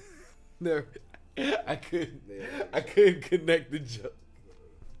and never I couldn't connect the joke.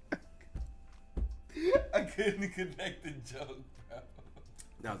 I couldn't connect the joke, bro.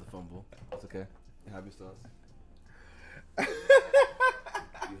 That was a fumble. It's okay. You have your sauce. You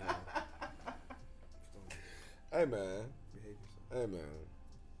have. Hey man. Behave yourself. Hey man.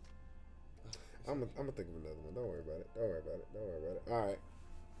 I'm gonna think of another one. Don't worry about it. Don't worry about it. Don't worry about it. All right.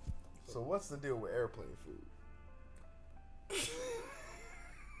 So what's the deal with airplane food?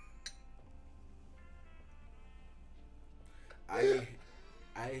 I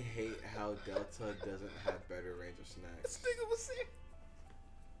hate how Delta doesn't have better range of snacks. This nigga was sick.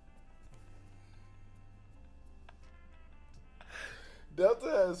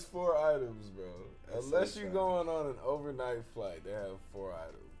 Delta has 4 items, bro. Unless you're going on an overnight flight, they have 4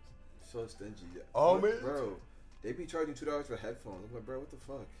 items. So stingy. Almonds? Bro, they be charging $2 for headphones. I'm like, bro, what the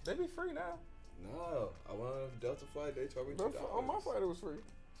fuck? They be free now. No, I went on a Delta flight. They charged me $2. On my flight, it was free.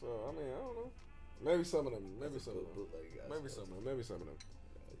 So I mean, I don't know. Maybe some of them. Maybe some of them. Maybe some of them. Maybe some of them.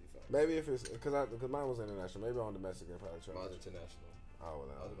 Maybe if it's because mine was international. Maybe on domestic they probably charge. Mine's international. Oh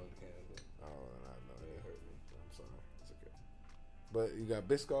well, I was going to Canada. Oh well, I know. It hurt me. I'm sorry. It's okay. But you got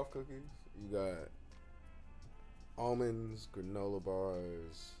Biscoff cookies. You got almonds, granola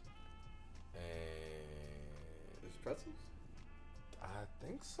bars, and There's pretzels. I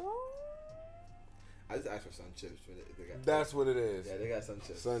think so. I just asked for sun chips. They got That's what it is. Yeah, they got sun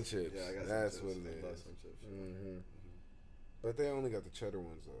chips. Sun chips. Yeah, I got That's sun chips. what it is. I love sun chips. But they only got the cheddar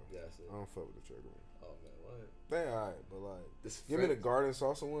ones though. Yeah, that's it. I don't fuck with the cheddar ones. Oh man, what? They alright, but like, This give me the garden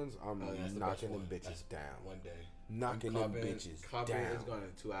salsa ones. I'm that's the knocking best them one. bitches That's down. One day. Knocking them bitches Cobbin down. is gone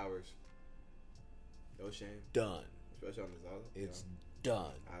in 2 hours. No shame. Done. Especially on the Zaza. It's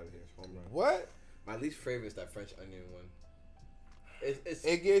done. Out of here. Home run. What? My least favorite is that French onion one. It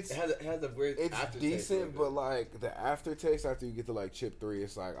has a weird. It's aftertaste decent, but like the aftertaste after you get to like chip 3,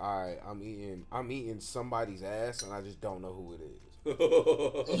 it's like, all right, I'm eating somebody's ass, and I just don't know who it is.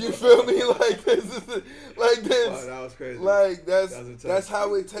 You feel me? Like this is like this. Wow, that was crazy. Like that's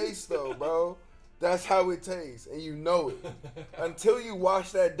how it tastes, though, bro. That's how it tastes, and you know it. Until you wash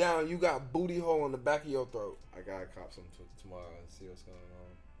that down, you got booty hole in the back of your throat. I gotta cop some tomorrow and see what's going on.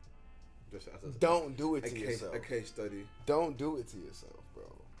 Don't do it to yourself. A case study. Don't do it to yourself, bro.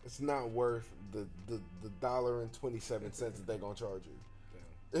 It's not worth the $1.27 that they're gonna charge you. Damn.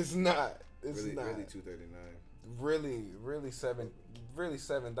 It's not. It's really, not. Really $2.39. Really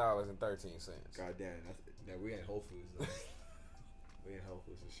 $7.13. God damn. We ain't Whole Foods though. We ain't Whole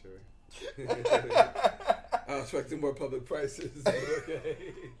Foods for sure. I was expecting more public prices. But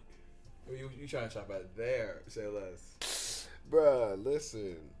okay. You trying to shop at there? Say less. Bruh,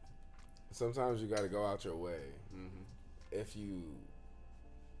 listen. Sometimes you gotta go out your way if you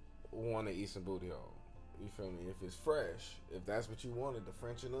want to eat some booty hole. You feel me? If it's fresh, if that's what you wanted, the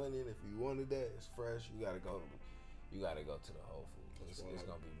French and onion. If you wanted that, it's fresh. You gotta go to the Whole Foods. It's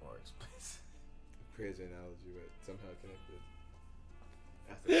gonna be more expensive. Crazy analogy, but somehow connected.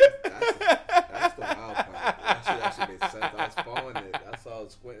 That's the wild part. That shit actually made sense. I was following it. I saw I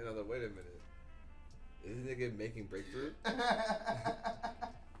was squinting. I was like, wait a minute. Is this nigga making breakthrough?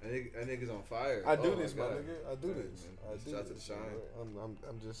 I nigga's on fire. I do this, my nigga. I do this. Man. I do Shout out to this. the shine.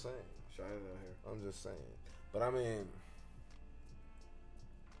 I'm just saying. Shining out here. I'm just saying. But I mean,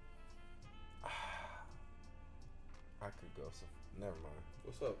 I could go. So never mind.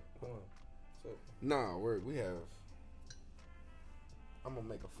 What's up? Come on. What's up? Nah, we have. I'm gonna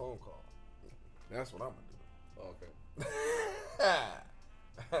make a phone call. That's what I'm gonna do. Oh, okay.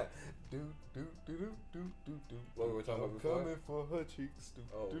 do. What were we talking about before? Coming for her cheeks.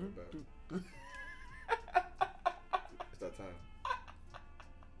 Oh, it's that time.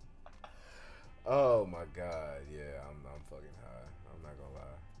 Oh my god, yeah, I'm fucking high. I'm not gonna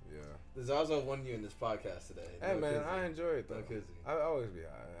lie. Yeah. The Zaza won you in this podcast today. Hey man, I enjoy it though. No kizzy. I always be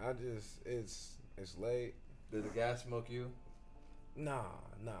high. I just it's late. Did the gas smoke you? Nah.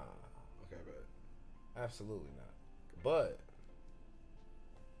 Okay, bet. Absolutely not. But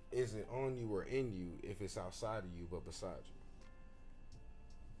is it on you or in you if it's outside of you but beside you?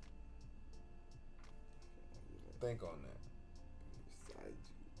 Think on that.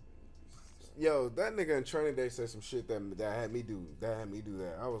 Yo, that nigga in Training Day said some shit that had me do that.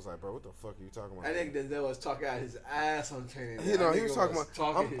 I was like, bro, what the fuck are you talking about? I think Denzel was talking out his ass on Training Day. You know, he was talking about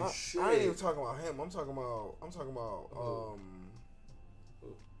his shit. I ain't even talking about him. I'm talking about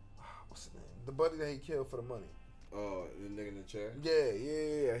what's his name? The buddy that he killed for the money. Oh, the nigga in the chair?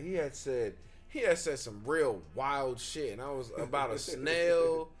 Yeah. He had said some real wild shit, and I was about a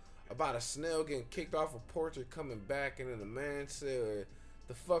snail, getting kicked off a porch and coming back, and then the man said,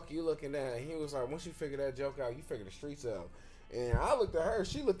 "The fuck you looking at?" And he was like, "Once you figure that joke out, you figure the streets out." And I looked at her,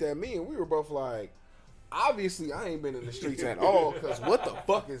 she looked at me, and we were both like, obviously I ain't been in the streets at all, because what the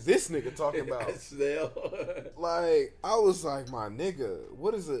fuck is this nigga talking about? Snail. Like, I was like, my nigga,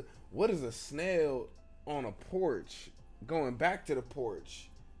 what is a snail on a porch going back to the porch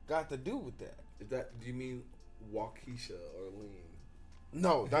got to do with that? Do you mean Waukesha or lean?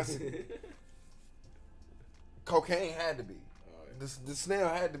 No, that's cocaine had to be. Right. The snail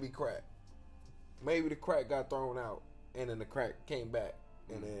had to be crack. Maybe the crack got thrown out, and then the crack came back,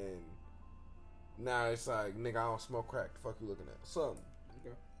 and then now it's like, nigga, I don't smoke crack. The fuck you looking at? Something.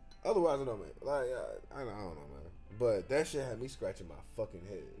 Okay. Otherwise, I don't, man. Like, I don't know, man. But that shit had me scratching my fucking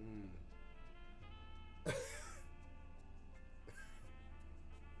head.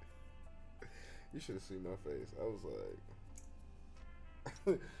 You should have seen my face. I was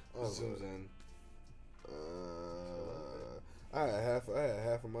like, I had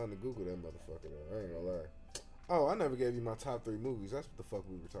half a mind to Google that motherfucker though. I ain't gonna lie. Oh, I never gave you my top 3 movies. That's what the fuck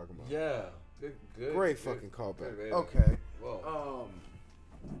we were talking about. Yeah. Good. Great fucking callback. Okay. Whoa.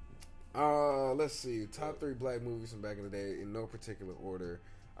 Let's see. Top 3 black movies from back in the day in no particular order.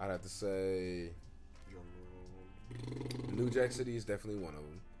 I'd have to say New Jack City is definitely one of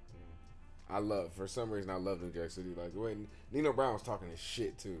them. For some reason I love New Jack City. Like, when Nino Brown was talking his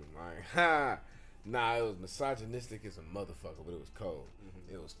shit too. Like, it was misogynistic as a motherfucker, but it was cold.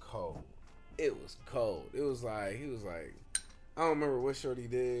 Mm-hmm. It was cold. It was like, he was like, I don't remember what short he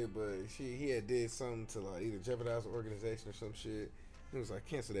did, but he had did something to like either jeopardize the organization or some shit. He was like,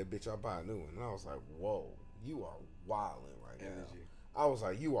 cancel that bitch, I'll buy a new one. And I was like, whoa, you are wilding right now. I was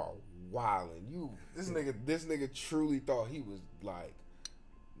like, you are wilding. This nigga truly thought he was like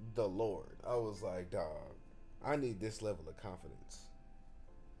the Lord. I was like, dog, I need this level of confidence.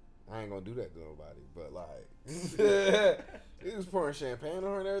 I ain't gonna do that to nobody, but like, he was pouring champagne on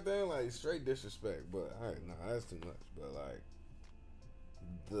her and everything, like straight disrespect. But that's too much. But like,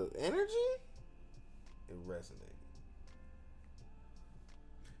 the energy, it resonated.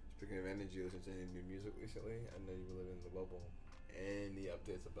 Speaking of energy, you listened to any new music recently? I know you were living in the bubble. Any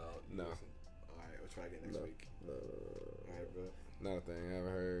updates about? No. Alright, we'll try again next week. No. Alright, bro. Not a thing. I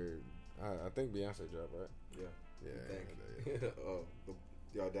haven't heard. I think Beyonce dropped, right? Yeah. Yeah. Oh,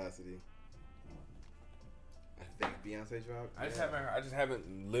 the audacity. I think Beyonce dropped. I just haven't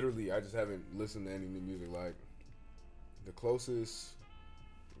listened to any new music. Like, the closest,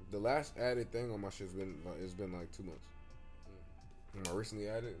 the last added thing on my shit's been it's been like 2 months. When I recently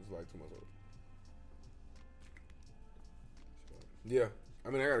added, it's like 2 months old. Yeah, I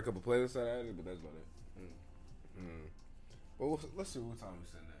mean, I got a couple playlists that I added, but that's about it. Well, let's see what time we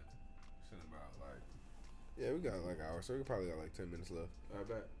sitting at. Sitting about like, yeah, we got like an hour, so we probably got like 10 minutes left. I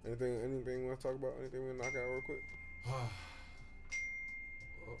bet. Anything you want to talk about? Anything we want to knock out real quick?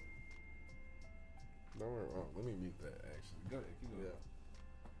 Don't worry. Oh, let me mute that. Actually, go ahead. Keep going. Yeah.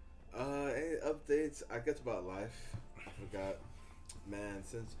 Any updates? I guess about life. I forgot. Man,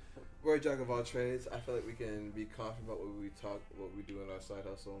 since we're a jack of all trades, I feel like we can be confident about what we do in our side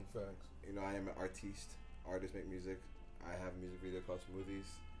hustle. Facts. You know, I am an artist, make music. I have a music video called Smoothies,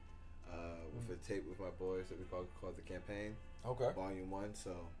 with a tape with my boys that we called The Campaign. Okay. Volume 1.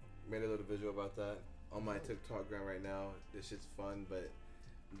 So made a little visual about that on my TikTok grind right now. This shit's fun, but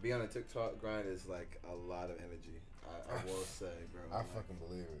being on a TikTok grind is like a lot of energy. I will say, bro. I fucking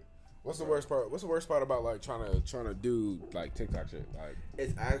believe it. What's the worst part? What's the worst part about like trying to do like TikTok shit? Like,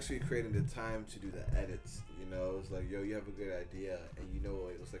 it's actually creating the time to do the edits. You know, it's like, yo, you have a good idea and you know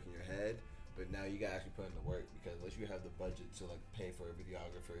what it looks like in your head, but now you gotta actually put in the work, because unless you have the budget to like pay for a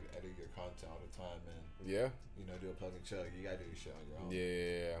videographer to edit your content all the time and you know, do a plug and chug, you gotta do your shit on your own.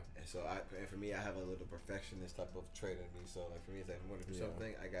 Yeah. And so for me, I have a little perfectionist type of trait in me. So like for me, it's like, if I'm gonna do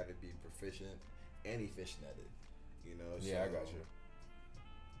something, I gotta be proficient and efficient at it. You know. Yeah, I got you.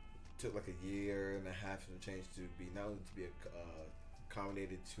 Took like a year and a half to change to be not only to be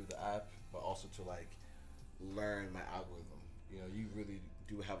accommodated to the app, but also to like learn my algorithm. You know, you really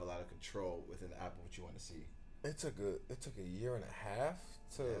do have a lot of control within the app of what you want to see. It took a year and a half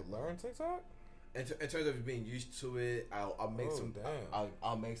to learn TikTok. In terms of being used to it, I'll make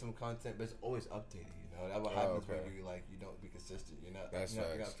I'll make some content, but it's always updated. You know, that what happens when you don't be consistent. You're not up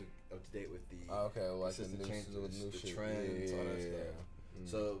to date with the like the changes, the trends, all that stuff.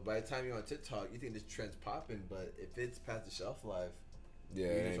 So by the time you're on TikTok, you think this trend's popping, but if it's past the shelf life, Yeah,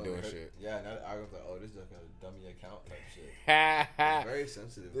 it ain't doing shit. Yeah, and I was like, oh, this is like a dummy account type shit. It's very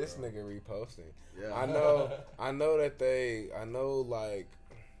sensitive. This bro. nigga reposting. Yeah, I know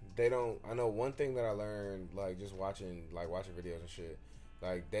one thing that I learned, like just watching videos and shit.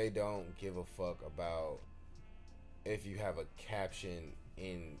 Like they don't give a fuck about if you have a caption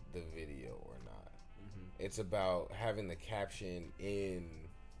in the video or not. Mm-hmm. It's about having the caption in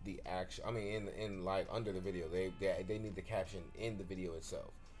the action. I mean, in like under the video, they need the caption in the video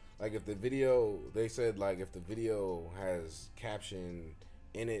itself. Like if the video, they said like if the video has caption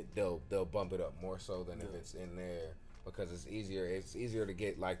in it, they'll bump it up more so than if it's in there because it's easier. It's easier to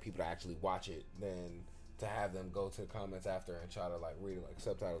get like people to actually watch it than to have them go to the comments after and try to like read like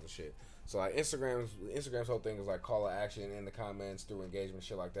subtitles and shit. So like Instagram's whole thing is like call to action in the comments through engagement,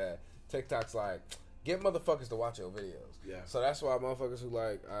 shit like that. TikTok's like get motherfuckers to watch your videos. Yeah. So that's why motherfuckers who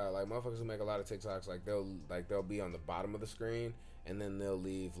motherfuckers who make a lot of TikToks they'll be on the bottom of the screen and then they'll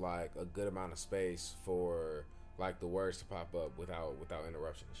leave like a good amount of space for like the words to pop up without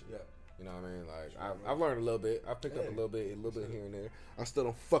interruption and shit. Yeah. You know what I mean? Like I've learned a little bit. I've picked up a little bit here and there. I still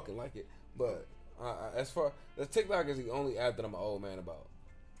don't fucking like it, but as far as TikTok is the only app that I'm an old man about.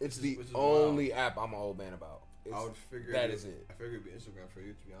 It's the only app I'm an old man about. I would figure that is it. I figured it'd be Instagram for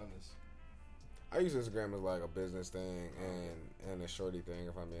you, to be honest. I use Instagram as like a business thing and a shorty thing,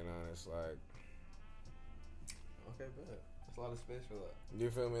 if I'm being honest. Like, okay, bet. There's a lot of space for that.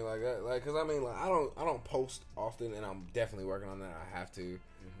 You feel me? Like that, like, cause I mean, like, I don't post often, and I'm definitely working on that. I have to,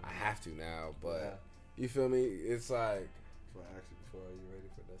 I have to now. But you feel me? It's like. That's why I asked you before. Are you ready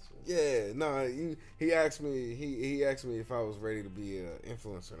for that shit? Yeah, no. He asked me. He asked me if I was ready to be an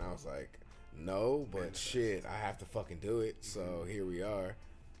influencer, and I was like, no. But shit, I have to fucking do it. So here we are.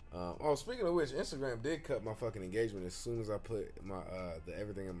 Speaking of which, Instagram did cut my fucking engagement as soon as I put my the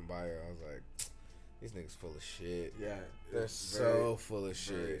everything in my bio. I was like, these niggas full of shit. Yeah, they're so full of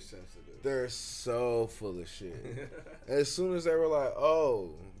shit. Very sensitive. They're so full of shit. As soon as they were like,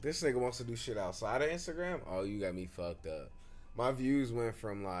 oh, this nigga wants to do shit outside of Instagram, oh, you got me fucked up. My views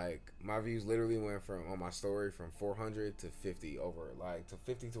literally went from on my story from 400 to 50 to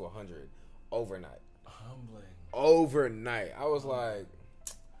 50 to 100 overnight. Humbling. Overnight, I was like.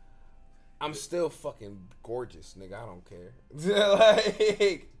 I'm still fucking gorgeous, nigga. I don't care.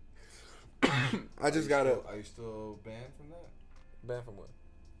 Like, I just gotta. Are you still banned from that? Banned from what?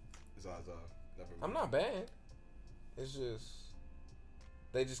 Never mind. I'm not banned. It's just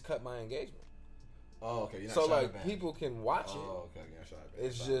they just cut my engagement. Oh, okay. You're not so like banned. People can watch it. Oh, okay. You're shadow banned.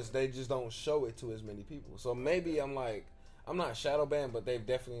 It's just they just don't show it to as many people. So maybe I'm not shadow banned, but they've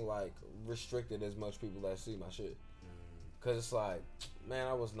definitely like restricted as much people that see my shit. Cause it's like, man,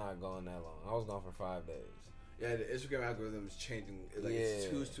 I was not gone that long. I was gone for 5 days. Yeah, the Instagram algorithm is changing. Like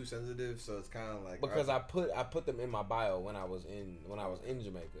it's too sensitive, so it's kind of like because I put them in my bio when I was in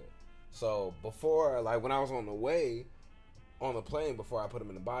Jamaica. So before, like when I was on the way on the plane, before I put them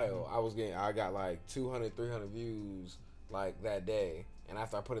in the bio, I got like 200, 300 views like that day. And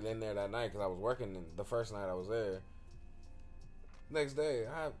after I put it in there that night, because I was working the first night I was there. Next day,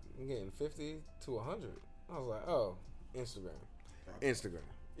 I'm getting 50 to 100. I was like, oh. Instagram.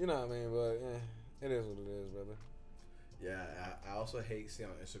 You know what I mean? But it is what it is, brother. Yeah, I also hate seeing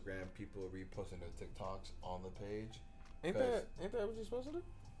on Instagram people reposting their TikToks on the page. Ain't that what you're supposed to do?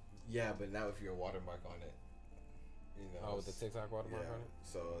 Yeah, but now if you're a watermark on it, you know. Oh, with the TikTok watermark on it.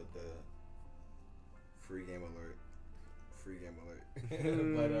 So the free game alert.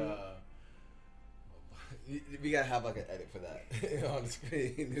 But we gotta have like an edit for that on the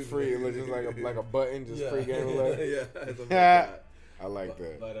screen. Free, just like a button, just free game alert. Yeah, I like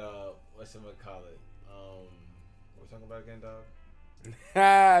that. But what's it call it? What we're talking about again, dog?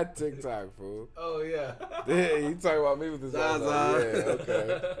 TikTok, fool. Oh yeah. Yeah, you talking about me with this? Yeah,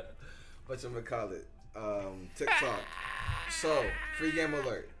 okay. What's it call it? TikTok. So free game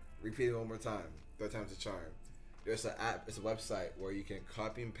alert. Repeat it one more time. 3rd time's a charm. There's an app. It's a website where you can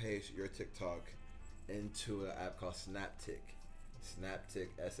copy and paste your TikTok into an app called Snaptik. Snaptik,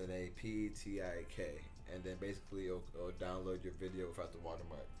 SNAPTIK. And then basically it'll download your video without the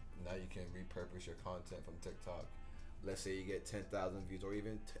watermark. Now you can repurpose your content from TikTok. Let's say you get 10,000 views or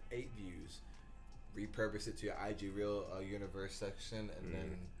even 8 views. Repurpose it to your IG Reel universe section. And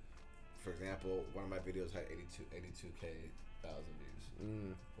then, for example, one of my videos had 82,000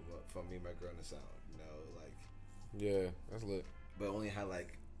 views. From me, my girl, and the sound. You know, like. Yeah, that's lit. But only had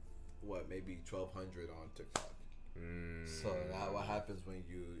like, maybe 1,200 on TikTok. So now what happens when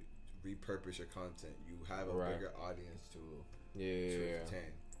you repurpose your content? You have a bigger audience to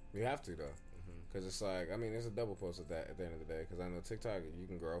entertain. You have to though, because it's like, I mean, it's a double post at the end of the day. Because I know TikTok, you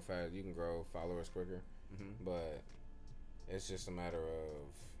can grow fast, you can grow followers quicker, but It's just a matter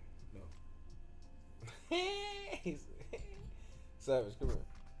of no. Savage, come here.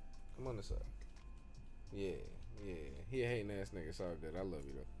 Come on this side. Yeah. He a hating ass nigga. It's all good. I love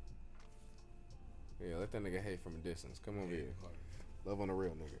you though. Yeah, let that nigga hate from a distance. Come over here. Love on a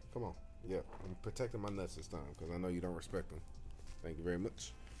real nigga. Come on. Yeah, I'm protecting my nuts this time because I know you don't respect them. Thank you very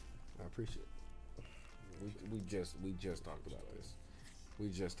much. I appreciate it. We just talked about this. We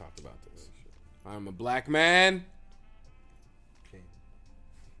just talked about this. I'm a black man. Okay.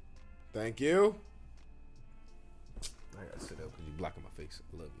 Thank you. I gotta sit up because you blocking my face.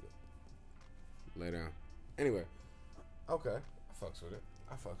 I love you though. Lay down. Anyway. Okay. I fucks with it.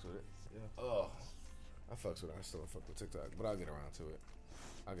 Yeah. Oh. I fucks with it. I still don't fuck with TikTok, but I'll get around to it.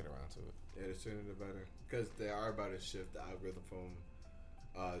 Yeah, they're turning it better because they are about to shift the algorithm from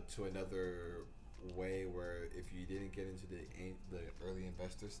to another way where if you didn't get into the early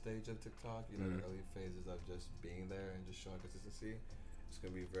investor stage of TikTok, you know, the early phases of just being there and just showing consistency, it's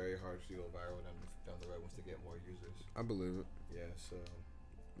gonna be very hard to go viral down the road once they get more users. I believe it. Yeah, so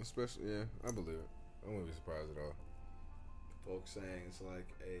especially I believe it. I wouldn't be surprised at all. Folks saying it's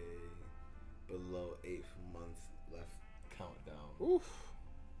like a below 8th month left countdown. Oof.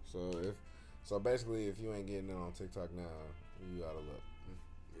 So basically, if you ain't getting in on TikTok now, you out of luck.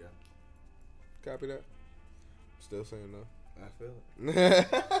 Yeah. Copy that. Still saying no. I feel it.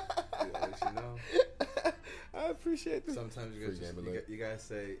 At least you know. I appreciate this. Sometimes you guys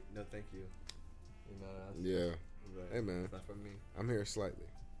say no, thank you. You know. Yeah. Like, hey man, it's not for me. I'm here slightly.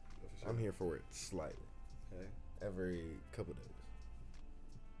 No, for sure. I'm here for it slightly. Okay. Every couple days.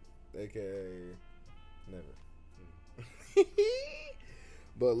 AKA never.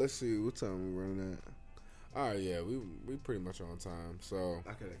 But let's see what time we running at. All right, yeah, we pretty much on time. So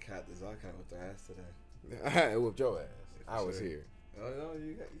I could have capped this. I kind of whipped their ass today. I whipped your ass. Yeah, I was here. Oh no,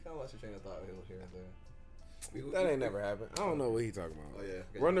 you kind of lost your train of thought here and there. That ain't never happened. I don't know what he talking about. Oh yeah.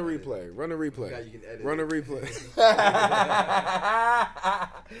 Run the replay. Run the replay. You can edit. Run the replay.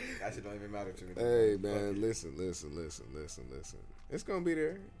 That shit don't even matter to me. Hey man, listen. It's gonna be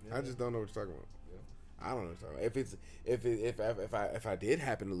there. Yeah. I just don't know what you're talking about. Yeah. I don't know what you're talking about. If I did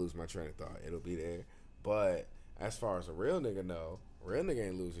happen to lose my train of thought, it'll be there. But as far as a real nigga know, real nigga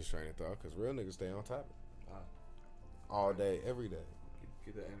ain't lose his train of thought because real niggas stay on topic all day, every day.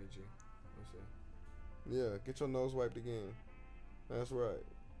 Get that energy. Yeah, get your nose wiped again. That's right.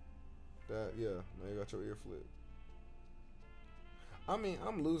 Now you got your ear flipped. I mean,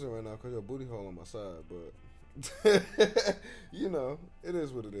 I'm losing right now because your booty hole on my side, but you know, it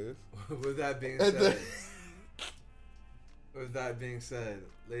is what it is. With that being said,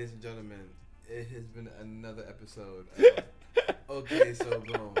 ladies and gentlemen, it has been another episode of Okay So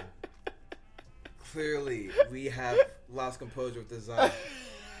Boom. Clearly, we have lost composure with design.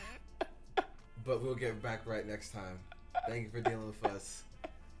 But we'll get back right next time. Thank you for dealing with us.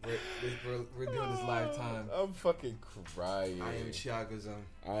 We're doing this live time. I'm fucking crying. I am Thiago Zone.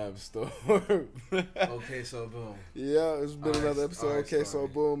 I am Storm. Okay, so boom. Yeah, it's been another episode. Okay, so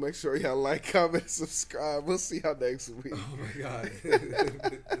boom. Make sure y'all like, comment, subscribe. We'll see y'all next week. Oh my god, this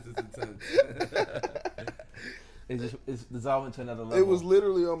is intense. It's dissolving to another level. It was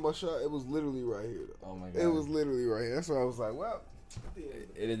literally on my shot. It was literally right here. Though. Oh my god. It was literally right here. That's why I was like, well.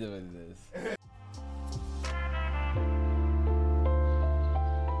 It is what it is.